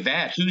 not only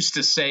that, who's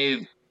to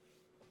say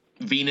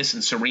Venus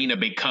and Serena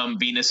become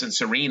Venus and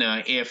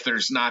Serena if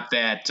there's not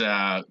that,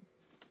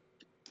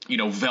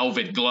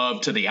 velvet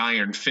glove to the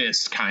iron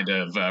fist kind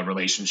of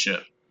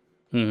relationship?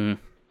 Mm-hmm.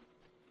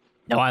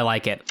 No, I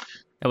like it.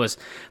 It was,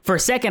 for a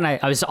second, I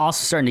was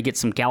also starting to get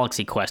some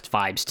Galaxy Quest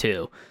vibes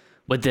too,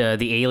 with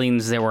the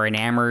aliens that were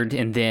enamored,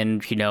 and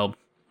then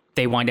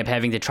they wind up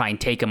having to try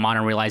and take him on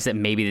and realize that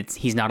maybe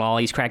he's not all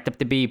he's cracked up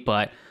to be.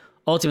 But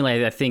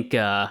ultimately, I think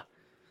the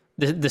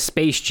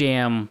Space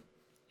Jam,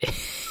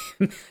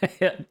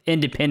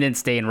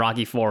 Independence Day, and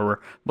Rocky IV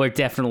were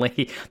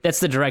definitely, that's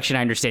the direction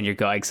I understand you're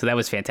going. So that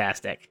was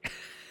fantastic.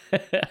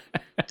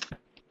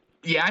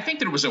 Yeah, I think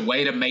there was a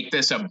way to make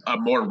this a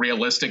more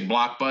realistic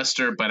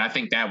blockbuster, but I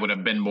think that would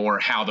have been more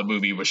how the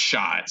movie was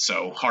shot.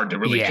 So hard to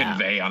really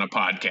convey on a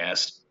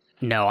podcast.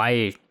 No,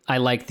 I I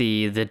like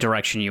the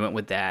direction you went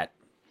with that.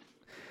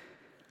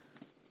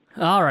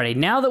 Alrighty,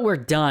 now that we're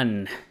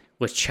done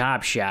with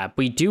Chop Shop,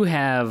 we do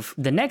have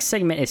the next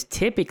segment is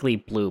typically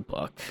Blue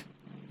Book,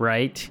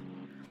 right?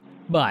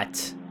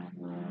 But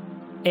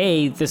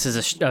this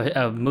is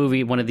a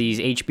movie, one of these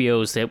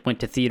HBOs that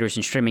went to theaters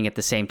and streaming at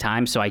the same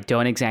time, so I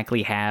don't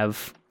exactly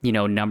have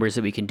numbers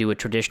that we can do a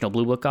traditional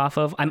Blue Book off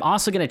of. I'm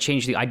also going to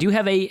change I do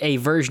have a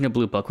version of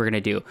Blue Book we're going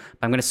to do, but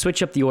I'm going to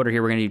switch up the order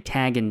here. We're going to do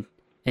tag and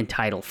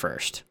title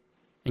first,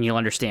 and you'll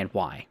understand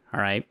why.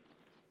 All right.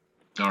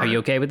 Are you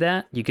okay with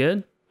that? You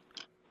good?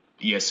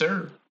 Yes,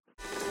 sir.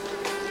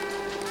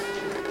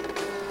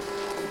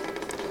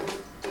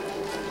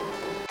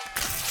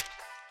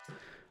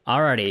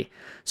 Alrighty.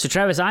 So,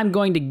 Travis, I'm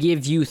going to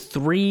give you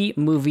 3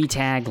 movie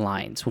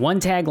taglines. One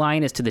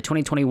tagline is to the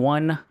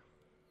 2021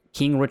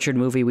 King Richard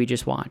movie we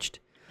just watched.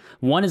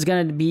 One is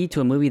going to be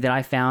to a movie that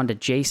I found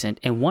adjacent,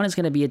 and one is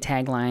going to be a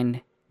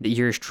tagline that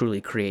yours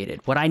truly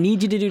created. What I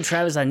need you to do,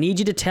 Travis, I need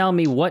you to tell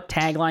me what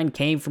tagline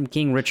came from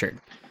King Richard.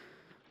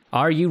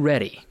 Are you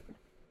ready?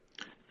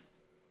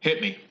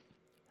 Hit me.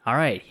 All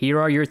right, here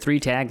are your 3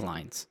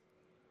 taglines.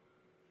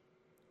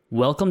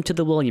 Welcome to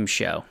the Williams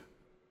Show.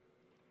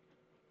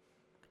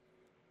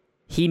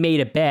 He made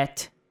a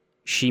bet,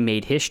 she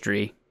made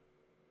history.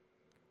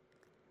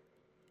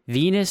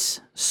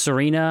 Venus,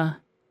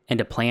 Serena, and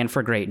a plan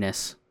for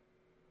greatness.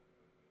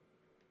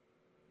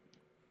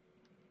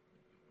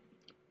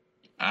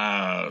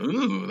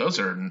 Those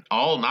are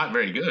all not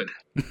very good.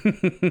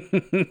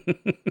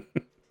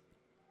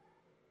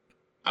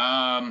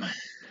 I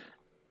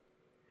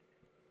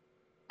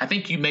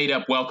think you made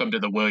up Welcome to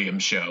the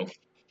Williams Show.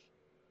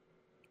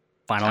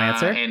 Final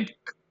answer? And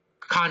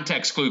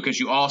context clue, because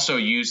you also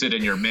use it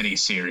in your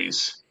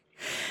mini-series.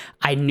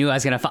 I knew I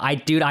was going to...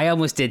 Dude, I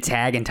almost did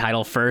tag and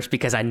title first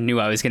because I knew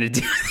I was going to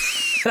do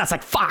it. I was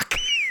like, fuck.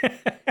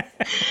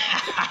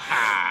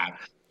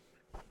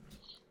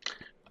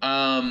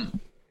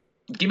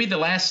 Give me the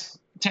last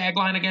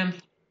tagline again.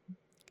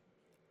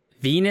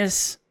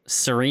 Venus,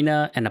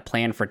 Serena, and a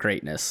plan for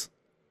greatness.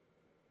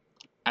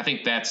 I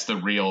think that's the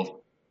real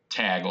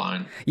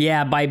tagline.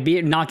 Yeah, by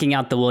knocking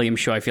out the Williams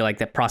Show, I feel like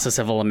that process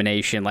of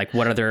elimination, like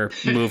what other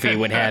movie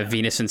would have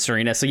Venus and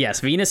Serena? So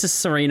yes, Venus is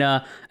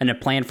Serena and a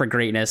plan for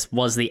greatness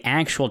was the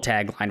actual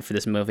tagline for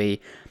this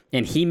movie.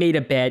 And he made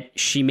a bet,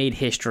 she made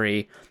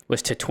history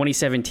was to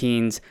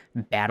 2017's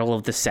Battle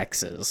of the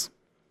Sexes.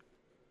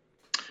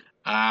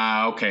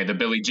 Okay, the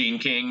Billie Jean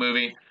King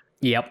movie?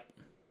 Yep.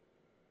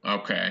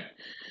 Okay.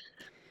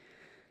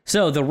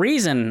 So the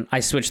reason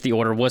I switched the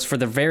order was for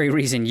the very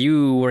reason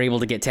you were able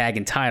to get tag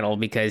and title,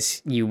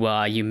 because you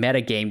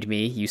metagamed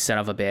me, you son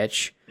of a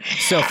bitch.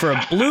 So for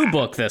a Blue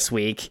Book this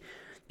week,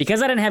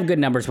 because I didn't have good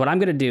numbers, what I'm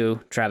going to do,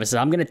 Travis, is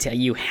I'm going to tell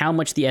you how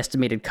much the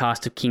estimated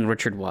cost of King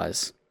Richard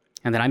was.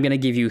 And then I'm going to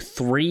give you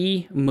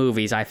 3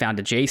 movies I found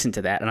adjacent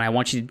to that, and I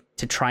want you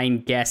to try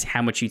and guess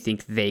how much you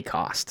think they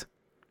cost.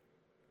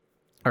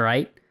 All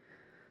right?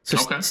 So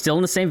okay. Still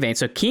in the same vein.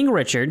 So King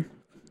Richard,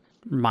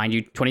 mind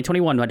you,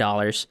 2021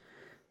 dollars,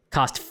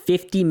 cost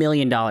 $50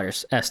 million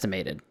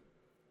estimated.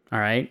 All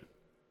right?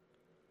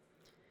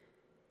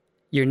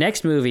 Your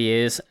next movie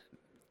is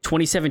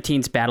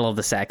 2017's Battle of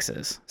the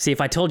Sexes. See,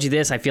 if I told you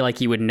this, I feel like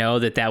you would know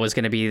that was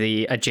going to be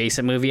the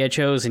adjacent movie I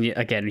chose, and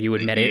again, you would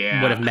would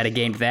have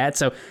metagamed that.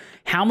 So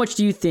how much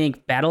do you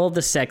think Battle of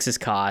the Sexes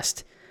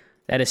cost?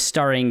 That is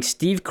starring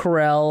Steve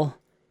Carell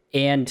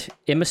and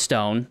Emma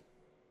Stone.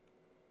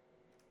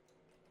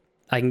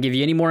 I can give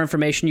you any more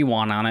information you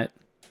want on it.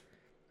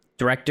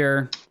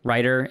 Director,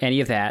 writer,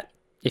 any of that,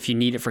 if you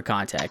need it for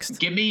context.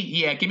 Give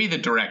me the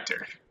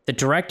director. The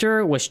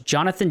director was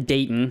Jonathan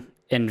Dayton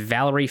and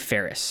Valerie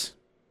Faris.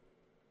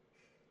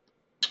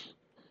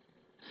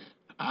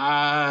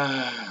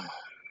 I'm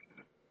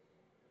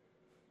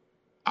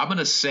going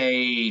to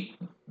say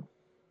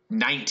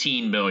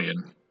 19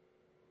 million.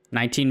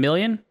 19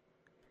 million?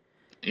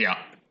 Yeah.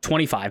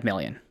 25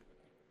 million.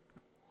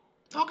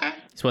 Okay.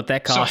 That's what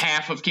that cost. So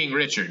half of King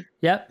Richard.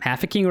 Yep,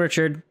 half of King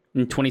Richard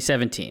in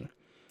 2017.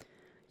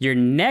 Your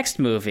next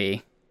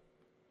movie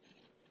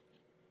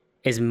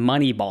is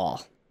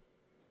Moneyball.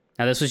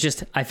 Now, this was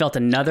just, I felt,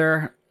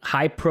 another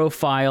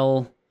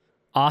high-profile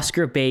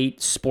Oscar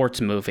bait sports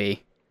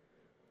movie.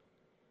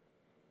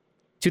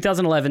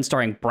 2011,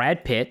 starring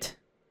Brad Pitt,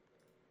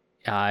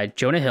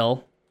 Jonah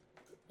Hill.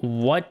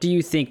 What do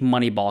you think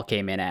Moneyball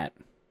came in at?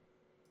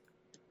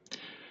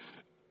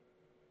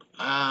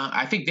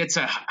 I think that's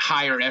a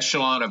higher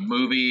echelon of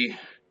movie.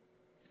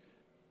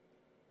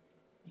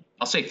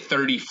 I'll say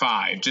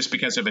 35, just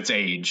because of its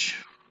age.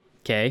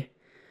 Okay.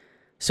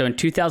 So in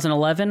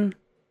 2011,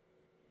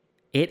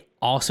 it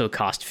also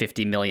cost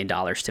 $50 million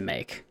to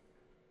make.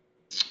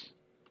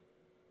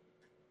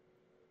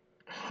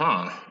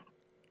 Huh.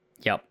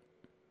 Yep.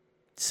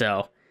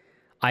 So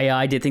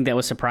I did think that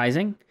was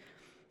surprising.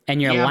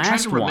 And your I'm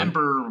last trying to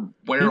remember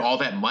where all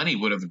that money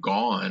would have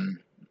gone.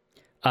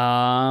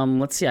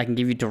 Let's see. I can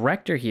give you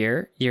director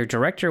here. Your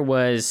director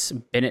was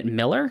Bennett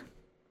Miller.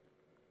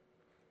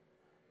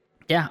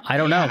 Yeah, I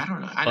don't know. I don't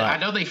know. But I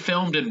know they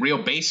filmed in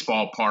real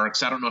baseball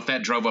parks. I don't know if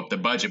that drove up the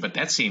budget, but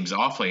that seems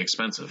awfully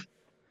expensive.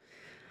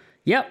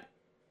 yep.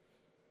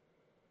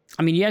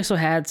 I mean, you also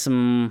had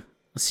some,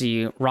 let's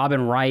see,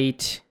 Robin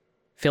Wright,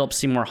 Philip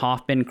Seymour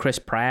Hoffman, Chris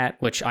Pratt,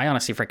 which I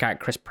honestly forgot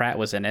Chris Pratt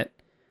was in it.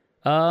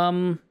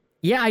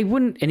 Yeah, I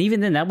wouldn't, and even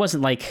then, that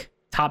wasn't like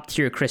top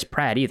tier Chris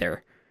Pratt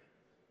either.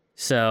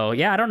 So,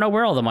 yeah, I don't know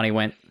where all the money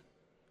went.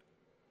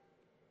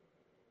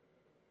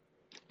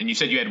 And you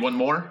said you had one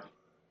more?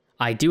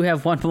 I do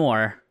have one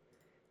more.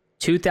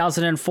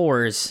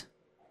 2004's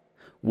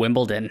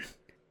Wimbledon,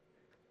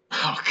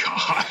 Oh,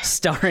 God.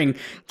 starring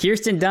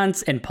Kirsten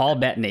Dunst and Paul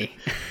Bettany.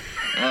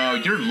 Oh,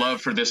 your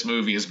love for this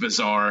movie is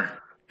bizarre.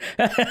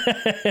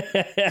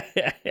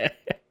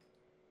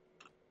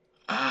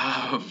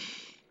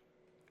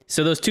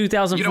 So those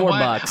 2004 You know what?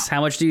 bucks,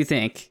 how much do you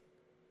think?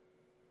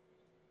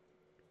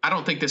 I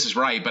don't think this is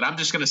right, but I'm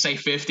just going to say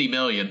 50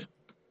 million.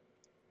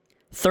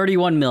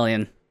 31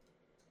 million.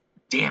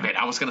 Damn it.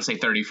 I was going to say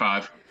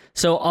 35.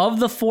 So of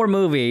the four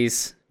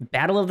movies,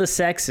 Battle of the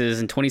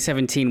Sexes in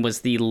 2017 was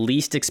the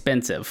least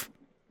expensive.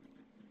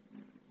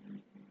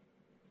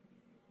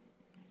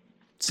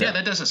 So, Yeah,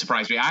 that doesn't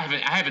surprise me. I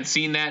haven't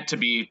seen that to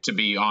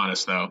be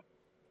honest though.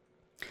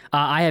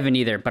 I haven't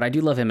either, but I do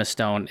love Emma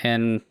Stone,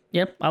 and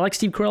yep, I like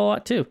Steve Carell a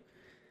lot too.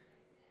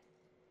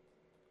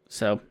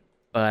 So,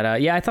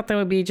 but yeah, I thought that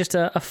would be just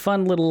a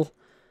fun little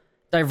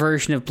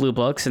diversion of Blue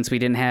Book, since we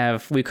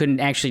couldn't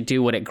actually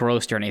do what it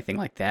grossed or anything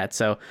like that.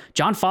 So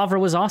Jon Favreau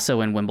was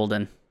also in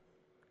Wimbledon.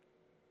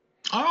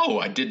 Oh,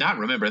 I did not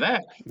remember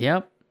that.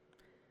 Yep.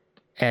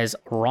 As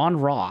Ron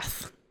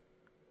Roth.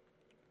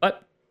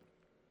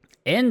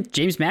 And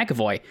James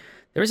McAvoy.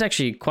 There was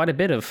actually quite a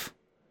bit of...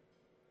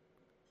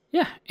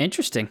 Yeah,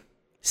 interesting.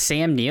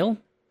 Sam Neill.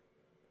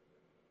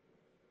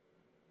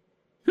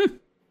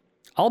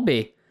 I'll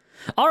be.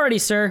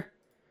 Alrighty, sir.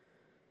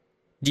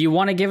 Do you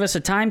want to give us a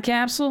time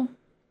capsule?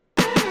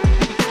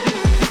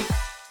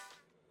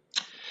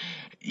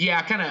 Yeah,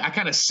 I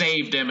kind of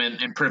saved him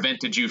and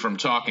prevented you from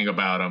talking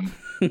about him.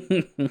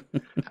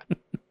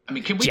 I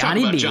mean, can we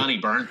Johnny talk about B.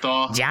 Johnny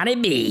Bernthal? Johnny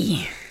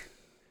B.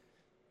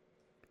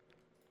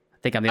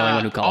 I think I'm the only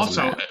one who calls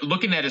him Also, that.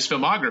 looking at his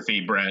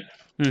filmography, Brett,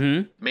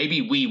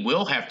 maybe we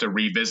will have to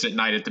revisit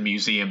Night at the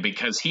Museum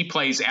because he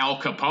plays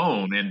Al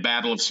Capone in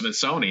Battle of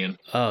Smithsonian.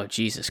 Oh,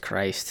 Jesus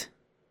Christ.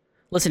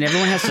 Listen,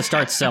 everyone has to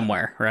start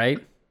somewhere,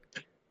 right?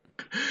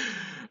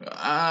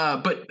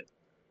 But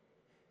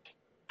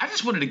I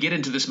just wanted to get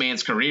into this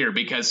man's career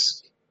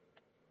because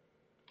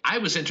I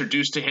was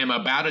introduced to him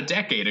about a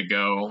decade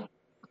ago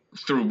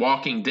through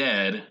Walking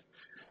Dead.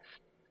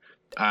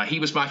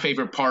 He was my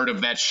favorite part of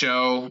that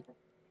show.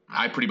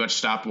 I pretty much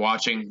stopped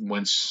watching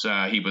once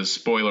he was,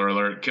 spoiler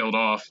alert, killed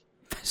off.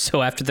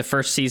 So after the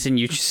first season,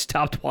 you just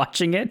stopped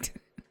watching it?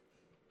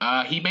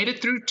 He made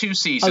it through 2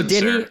 seasons. Oh, did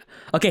sir. he?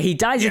 Okay, he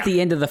dies Yeah. at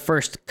the end of the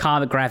first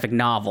comic graphic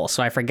novel,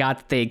 so I forgot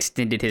that they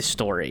extended his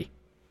story.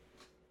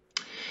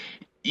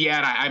 Yeah,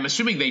 and I'm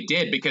assuming they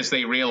did because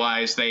they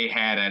realized they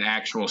had an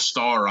actual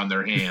star on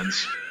their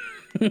hands.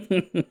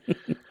 But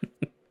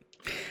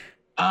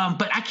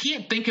I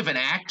can't think of an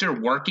actor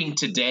working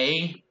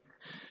today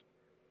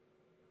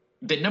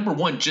that, number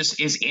one, just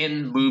is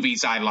in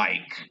movies I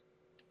like.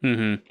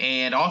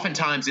 And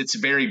oftentimes it's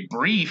very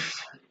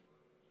brief,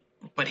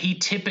 but he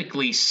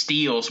typically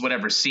steals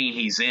whatever scene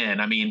he's in.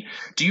 I mean,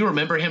 do you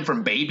remember him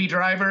from Baby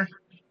Driver?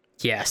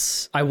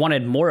 Yes, I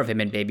wanted more of him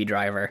in Baby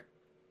Driver.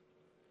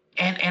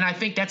 And I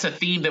think that's a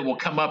theme that will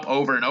come up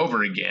over and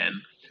over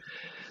again.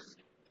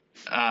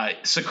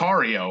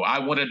 Sicario, I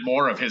wanted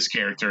more of his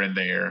character in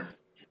there.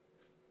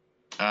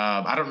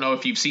 I don't know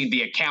if you've seen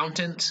The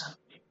Accountant.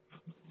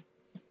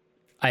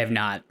 I have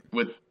not.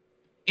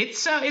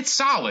 It's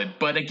solid,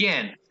 but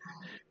again,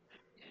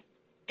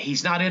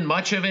 he's not in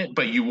much of it,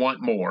 but you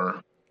want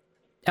more.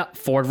 Yeah,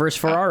 Ford versus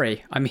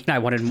Ferrari. I mean, I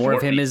wanted more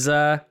of him as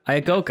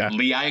Iacocca.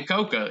 Lee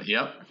Iacocca,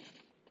 yep.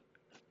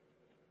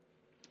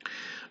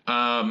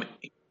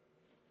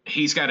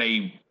 He's got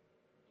a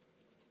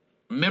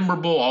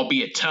memorable,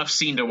 albeit tough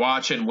scene to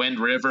watch in Wind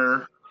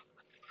River.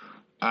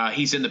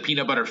 He's in The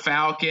Peanut Butter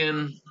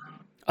Falcon,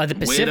 The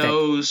Pacific.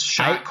 Widows,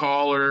 Shot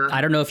Caller.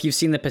 I don't know if you've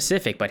seen The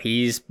Pacific, but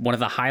he's one of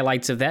the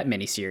highlights of that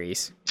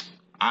miniseries.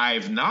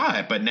 I've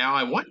not, but now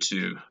I want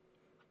to.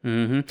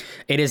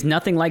 It is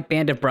nothing like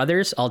Band of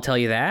Brothers, I'll tell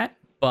you that.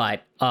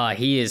 But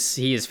he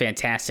is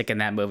fantastic in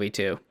that movie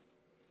too.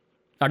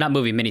 Or not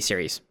movie,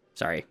 miniseries.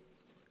 Sorry.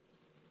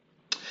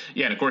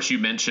 Yeah, and of course you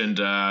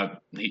mentioned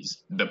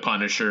he's the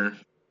Punisher.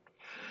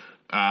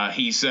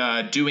 He's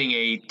doing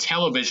a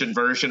television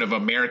version of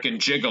American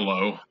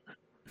Gigolo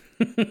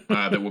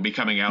that will be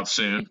coming out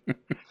soon.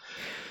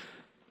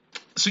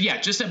 So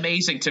yeah, just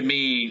amazing to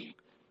me.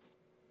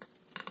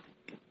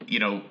 You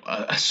know,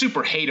 a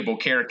super hateable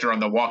character on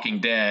The Walking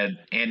Dead,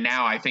 and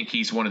now I think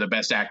he's one of the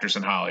best actors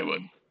in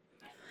Hollywood.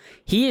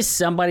 He is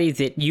somebody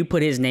that you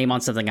put his name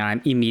on something and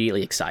I'm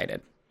immediately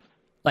excited.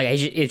 Like,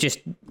 it just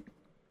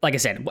like I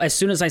said, as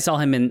soon as I saw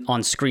him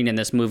on screen in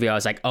this movie, I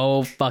was like,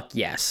 oh, fuck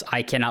yes.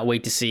 I cannot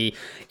wait to see.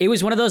 It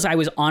was one of those, I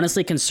was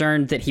honestly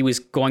concerned that he was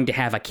going to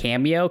have a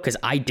cameo because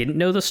I didn't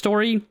know the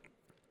story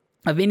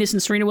of Venus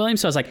and Serena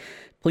Williams. So I was like,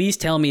 please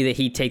tell me that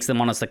he takes them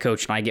on as the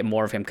coach and I get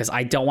more of him, because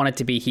I don't want it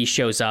to be he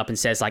shows up and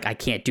says, like, I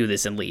can't do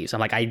this and leaves.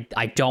 I'm like, I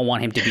don't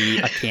want him to be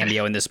a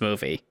cameo in this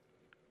movie.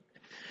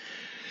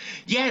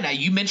 Yeah, now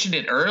you mentioned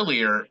it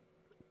earlier.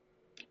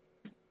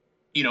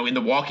 You know, in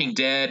The Walking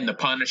Dead and The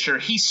Punisher,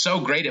 he's so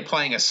great at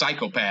playing a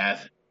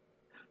psychopath.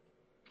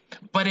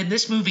 But in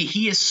this movie,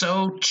 he is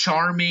so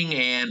charming.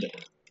 And,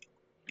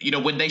 you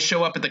know, when they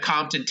show up at the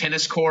Compton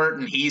tennis court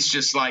and he's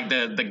just like,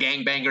 the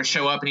gangbangers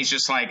show up and he's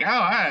just like,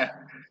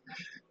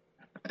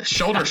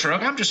 shoulder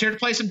shrug, I'm just here to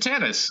play some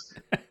tennis.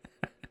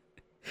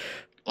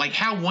 Like,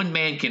 how one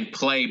man can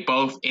play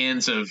both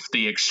ends of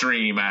the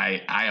extreme,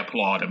 I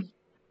applaud him.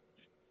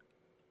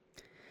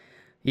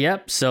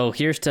 Yep. So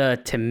here's to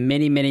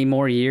many, many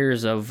more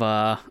years of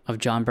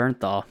Jon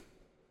Bernthal.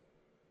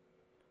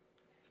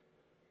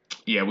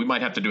 Yeah, we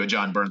might have to do a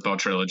Jon Bernthal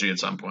trilogy at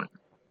some point.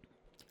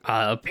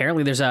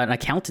 Apparently, there's an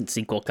Accountant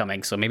sequel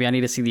coming, so maybe I need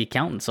to see The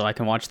Accountant so I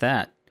can watch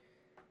that.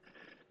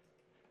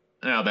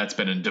 Now, that's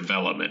been in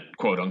development,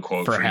 quote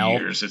unquote, for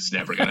years. It's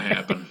never going to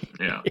happen.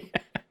 Yeah.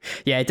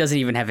 Yeah, it doesn't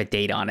even have a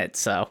date on it,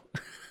 so.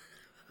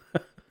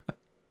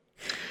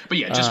 But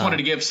yeah, just wanted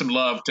to give some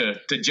love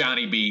to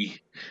Johnny B.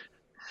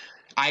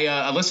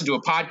 I listened to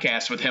a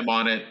podcast with him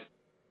on it,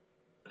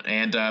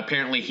 and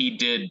apparently he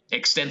did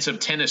extensive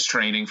tennis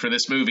training for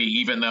this movie,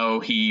 even though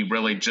he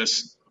really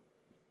just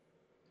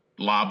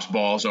lobs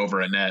balls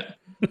over a net.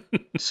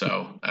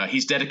 So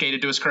he's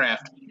dedicated to his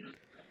craft.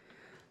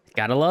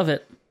 Gotta love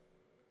it.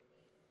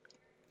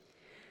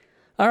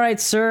 All right,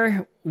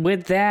 sir.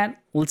 With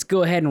that, let's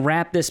go ahead and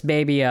wrap this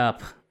baby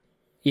up.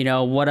 You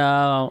know, what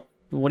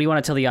do you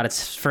want to tell the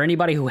audience? For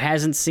anybody who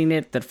hasn't seen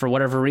it, that for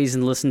whatever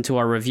reason listened to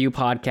our review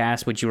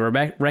podcast, would you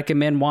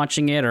recommend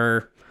watching it,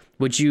 or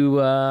would you,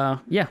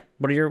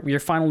 what are your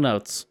final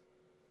notes?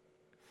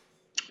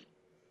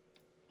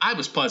 I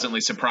was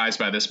pleasantly surprised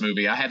by this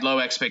movie. I had low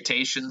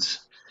expectations,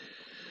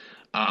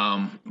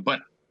 but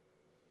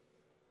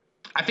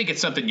I think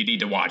it's something you need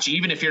to watch.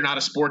 Even if you're not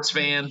a sports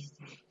fan,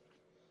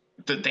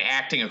 the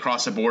acting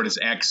across the board is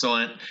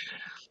excellent.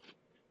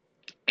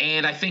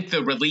 And I think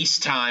the release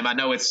time, I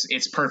know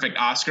it's perfect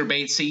Oscar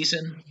bait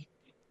season,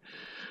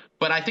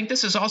 but I think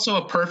this is also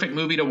a perfect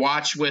movie to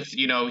watch with,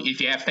 you know,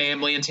 if you have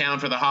family in town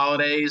for the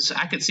holidays.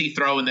 I could see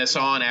throwing this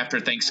on after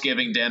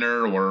Thanksgiving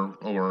dinner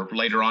or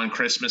later on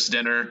Christmas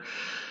dinner.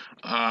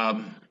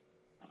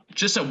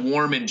 Just a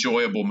warm,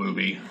 enjoyable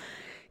movie.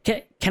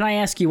 Can I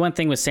ask you one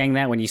thing with saying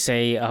that, when you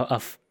say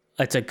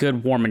it's a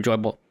good, warm,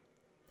 enjoyable,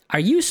 are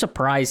you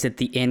surprised that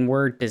the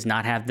N-word does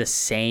not have the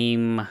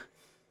same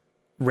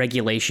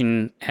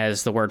regulation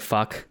as the word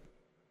fuck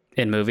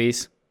in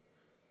movies?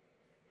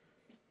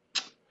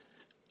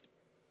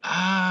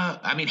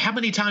 I mean, how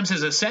many times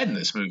is it said in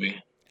this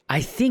movie? I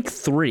think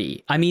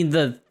 3. I mean,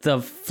 the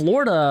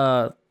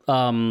Florida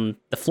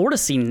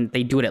scene,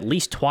 they do it at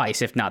least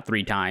twice, if not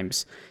 3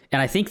 times.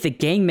 And I think the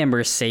gang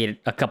members say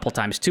it a couple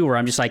times too, where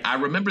I'm just like, I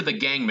remember the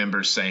gang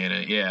members saying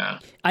it. Yeah.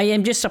 I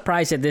am just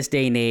surprised at this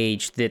day and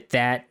age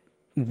that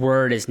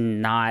word is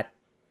not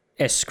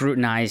as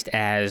scrutinized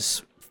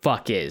as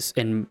fuck is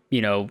in,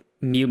 you know,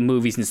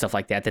 movies and stuff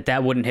like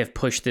that wouldn't have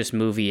pushed this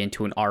movie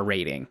into an R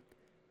rating.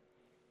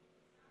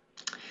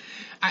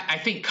 I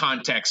think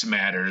context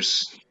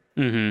matters.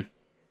 Mm-hmm.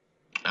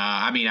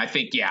 I mean, I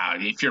think, yeah,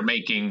 if you're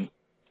making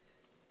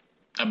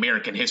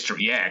American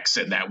History X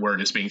and that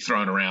word is being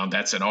thrown around,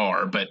 that's an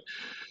R. But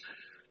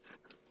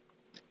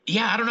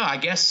yeah, I don't know. I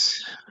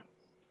guess,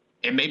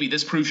 and maybe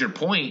this proves your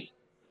point,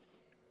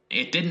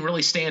 it didn't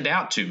really stand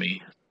out to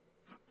me.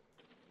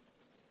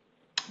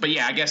 But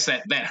yeah, I guess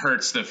that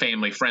hurts the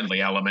family-friendly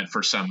element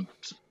for some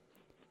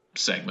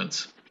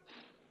segments.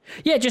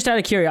 Yeah, just out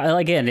of curiosity,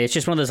 again, it's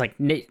just one of those, like,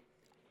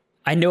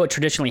 I know it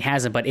traditionally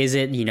hasn't, but is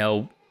it, you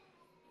know,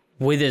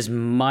 with as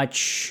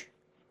much?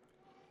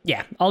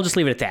 Yeah, I'll just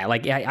leave it at that.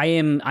 Like, I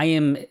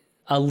am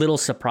a little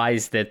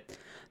surprised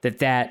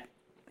that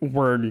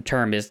word and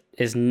term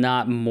is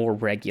not more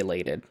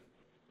regulated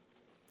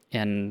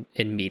in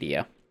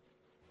media.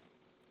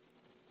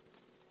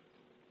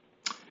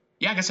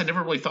 Yeah, I guess I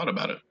never really thought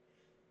about it.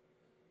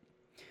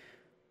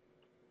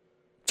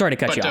 Sorry to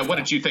cut you off. What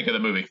did you think of the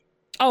movie?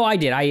 Oh, I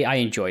did. I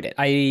enjoyed it.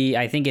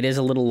 I think it is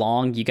a little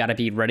long. You got to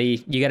be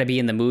ready. You got to be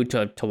in the mood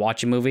to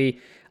watch a movie.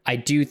 I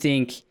do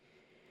think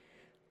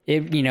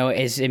it, you know,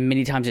 as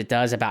many times it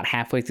does, about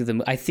halfway through the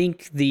movie. I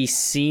think the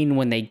scene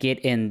when they get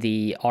in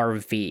the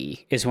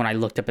RV is when I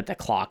looked up at the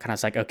clock and I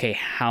was like, okay,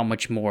 how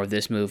much more of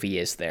this movie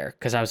is there?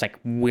 Because I was like,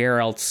 where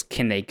else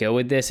can they go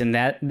with this? And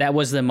that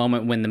was the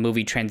moment when the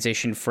movie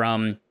transitioned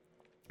from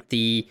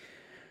the,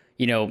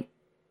 you know,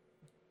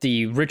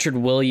 the Richard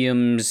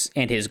Williams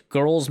and his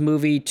girls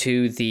movie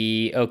to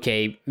the,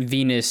 okay,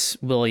 Venus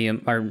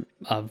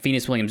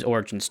Williams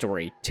origin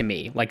story to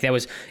me. Like, it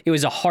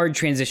was a hard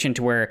transition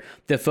to where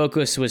the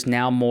focus was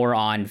now more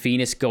on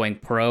Venus going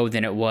pro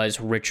than it was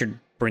Richard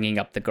bringing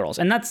up the girls.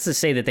 And that's to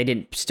say that they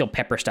didn't still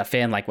pepper stuff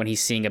in, like when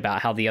he's seeing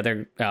about how the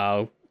other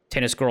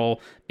tennis girl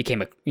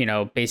became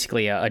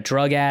basically a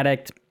drug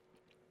addict.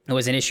 It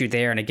was an issue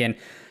there. And again,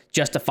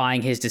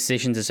 justifying his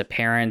decisions as a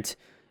parent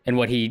and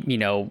what he,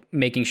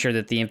 making sure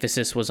that the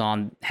emphasis was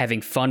on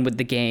having fun with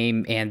the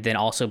game and then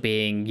also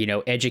being,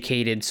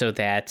 educated so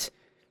that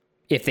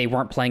if they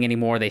weren't playing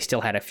anymore, they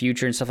still had a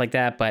future and stuff like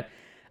that. But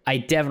I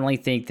definitely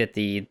think that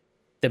the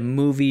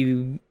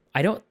movie,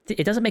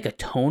 it doesn't make a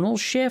tonal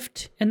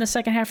shift in the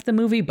second half of the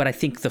movie, but I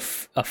think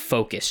a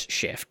focus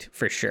shift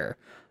for sure.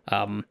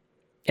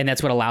 And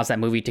that's what allows that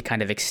movie to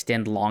kind of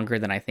extend longer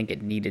than I think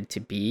it needed to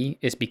be,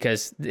 is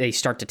because they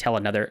start to tell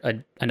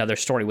another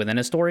story within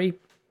a story.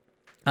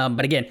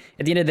 But again,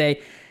 at the end of the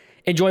day,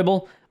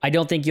 enjoyable. I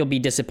don't think you'll be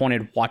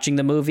disappointed watching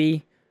the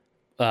movie.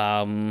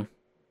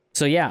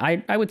 So yeah,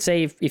 I would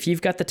say if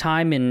you've got the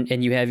time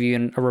and you have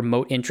even a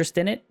remote interest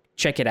in it,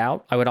 check it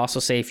out. I would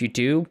also say if you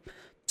do,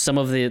 some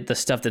of the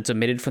stuff that's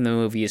omitted from the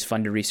movie is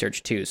fun to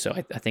research too. So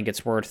I think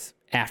it's worth,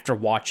 after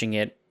watching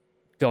it,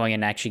 going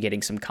and actually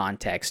getting some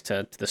context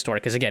to the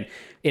story. Because again,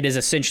 it is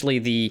essentially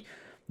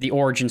the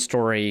origin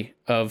story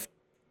of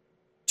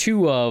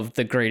two of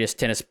the greatest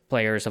tennis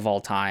players of all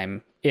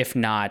time, if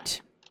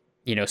not,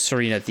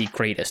 Serena, the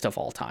greatest of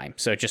all time.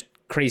 So just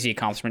crazy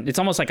accomplishment. It's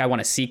almost like I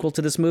want a sequel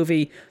to this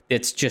movie.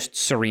 It's just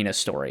Serena's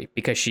story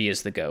because she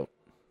is the GOAT.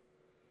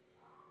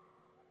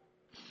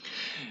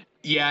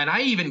 Yeah, and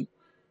I even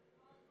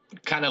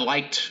kind of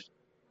liked,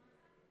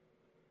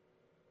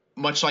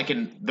 much like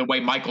in the way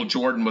Michael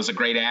Jordan was a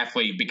great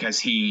athlete because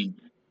he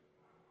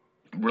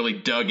really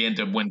dug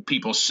into when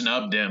people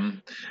snubbed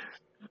him.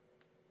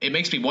 It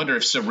makes me wonder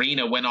if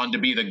Serena went on to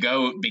be the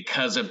GOAT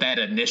because of that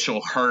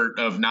initial hurt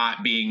of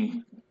not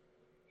being,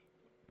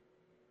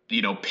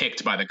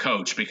 picked by the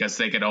coach because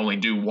they could only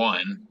do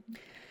one.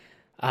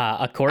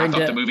 I thought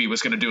the movie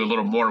was going to do a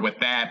little more with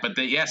that, but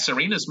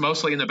Serena's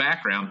mostly in the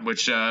background,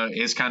 which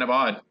is kind of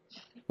odd.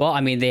 Well,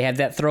 I mean, they have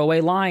that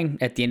throwaway line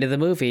at the end of the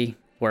movie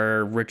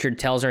where Richard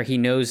tells her he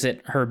knows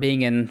that her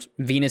being in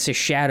Venus's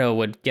shadow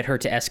would get her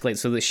to escalate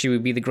so that she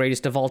would be the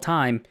greatest of all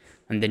time.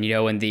 And then,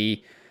 in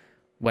the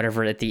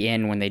whatever at the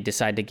end when they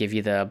decide to give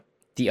you the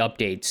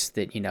updates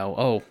that,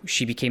 oh,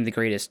 she became the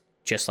greatest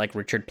just like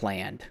Richard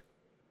planned.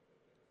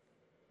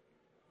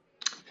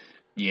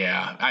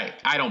 Yeah,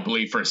 I don't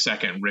believe for a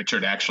second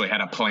Richard actually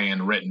had a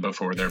plan written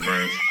before their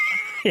birth.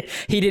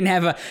 He didn't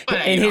have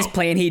his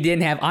plan, he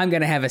didn't have, I'm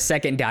going to have a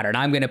second daughter and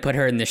I'm going to put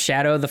her in the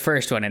shadow of the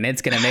first one and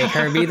it's going to make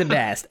her be the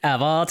best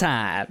of all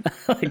time.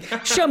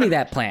 Show me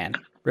that plan,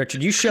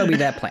 Richard. You show me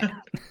that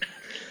plan.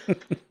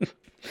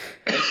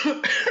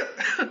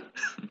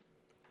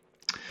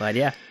 But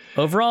yeah,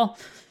 overall,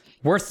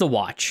 worth the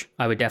watch,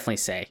 I would definitely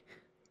say.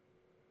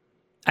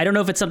 I don't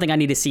know if it's something I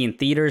need to see in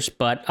theaters,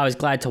 but I was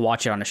glad to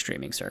watch it on a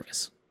streaming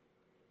service.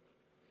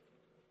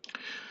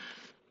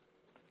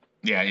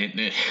 Yeah,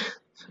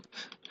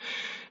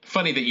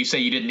 funny that you say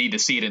you didn't need to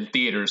see it in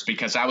theaters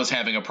because I was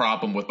having a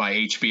problem with my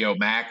HBO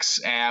Max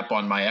app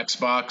on my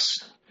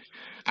Xbox.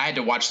 I had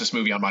to watch this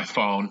movie on my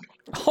phone.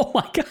 Oh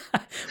my God.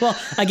 Well,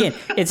 again,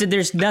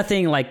 there's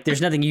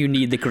nothing you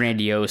need the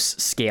grandiose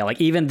scale. Like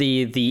even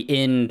the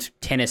end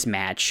tennis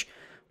match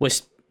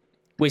was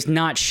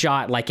not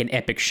shot like an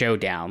epic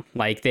showdown.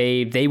 Like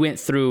they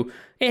went through,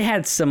 it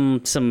had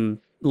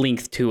some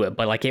length to it,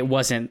 but like it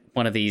wasn't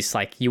one of these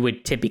like you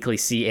would typically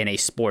see in a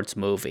sports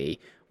movie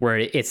where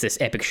it's this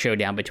epic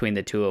showdown between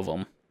the two of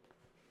them.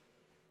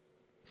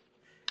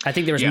 I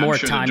think there was more I'm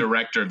sure time. The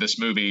director of this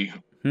movie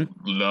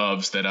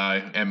loves that I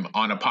am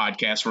on a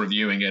podcast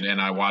reviewing it and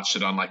I watched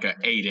it on like an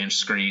 8-inch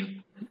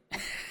screen.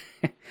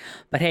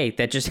 But hey,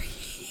 that just,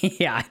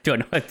 yeah, I don't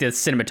know what the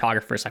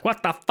cinematographer's like,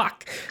 what the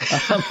fuck?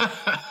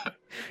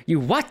 You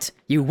what?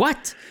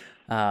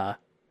 But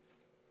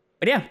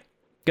yeah,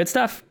 good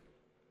stuff.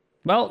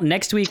 Well,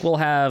 next week we'll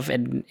have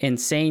an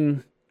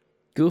insane,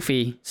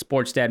 goofy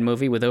sports dad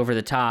movie with Over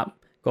the Top,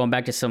 going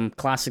back to some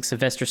classic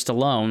Sylvester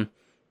Stallone.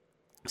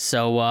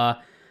 So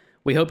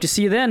we hope to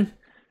see you then.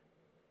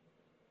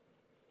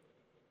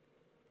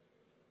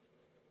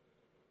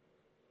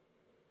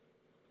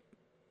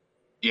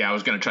 Yeah, I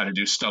was going to try to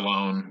do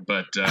Stallone,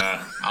 but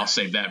I'll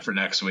save that for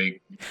next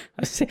week.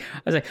 I was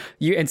like,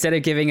 you instead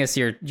of giving us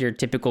your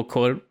typical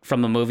quote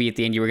from the movie at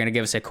the end, you were going to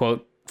give us a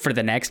quote for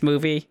the next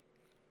movie.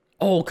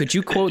 Oh, could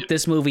you quote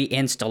this movie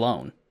in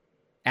Stallone,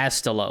 as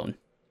Stallone?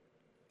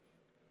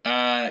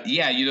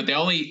 Yeah, the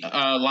only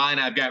line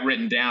I've got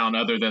written down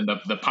other than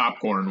the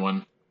popcorn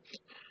one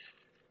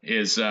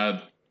is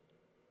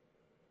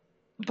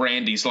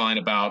Brandy's line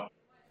about.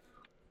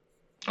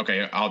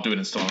 Okay, I'll do it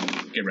in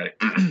Stallone. Get ready.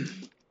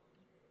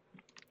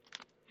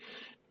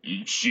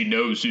 She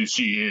knows who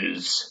she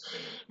is.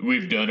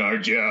 We've done our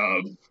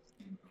job.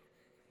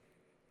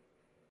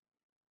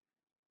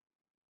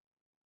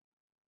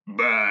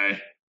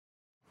 Bye.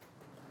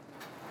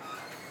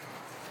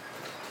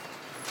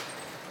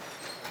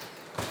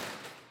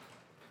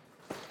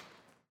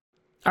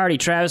 Alrighty,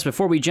 Travis,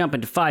 before we jump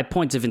into 5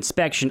 points of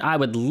inspection, I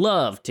would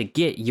love to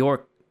get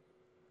your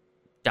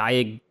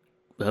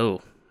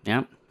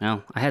Yep.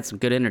 Well, I had some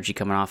good energy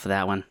coming off of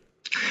that one.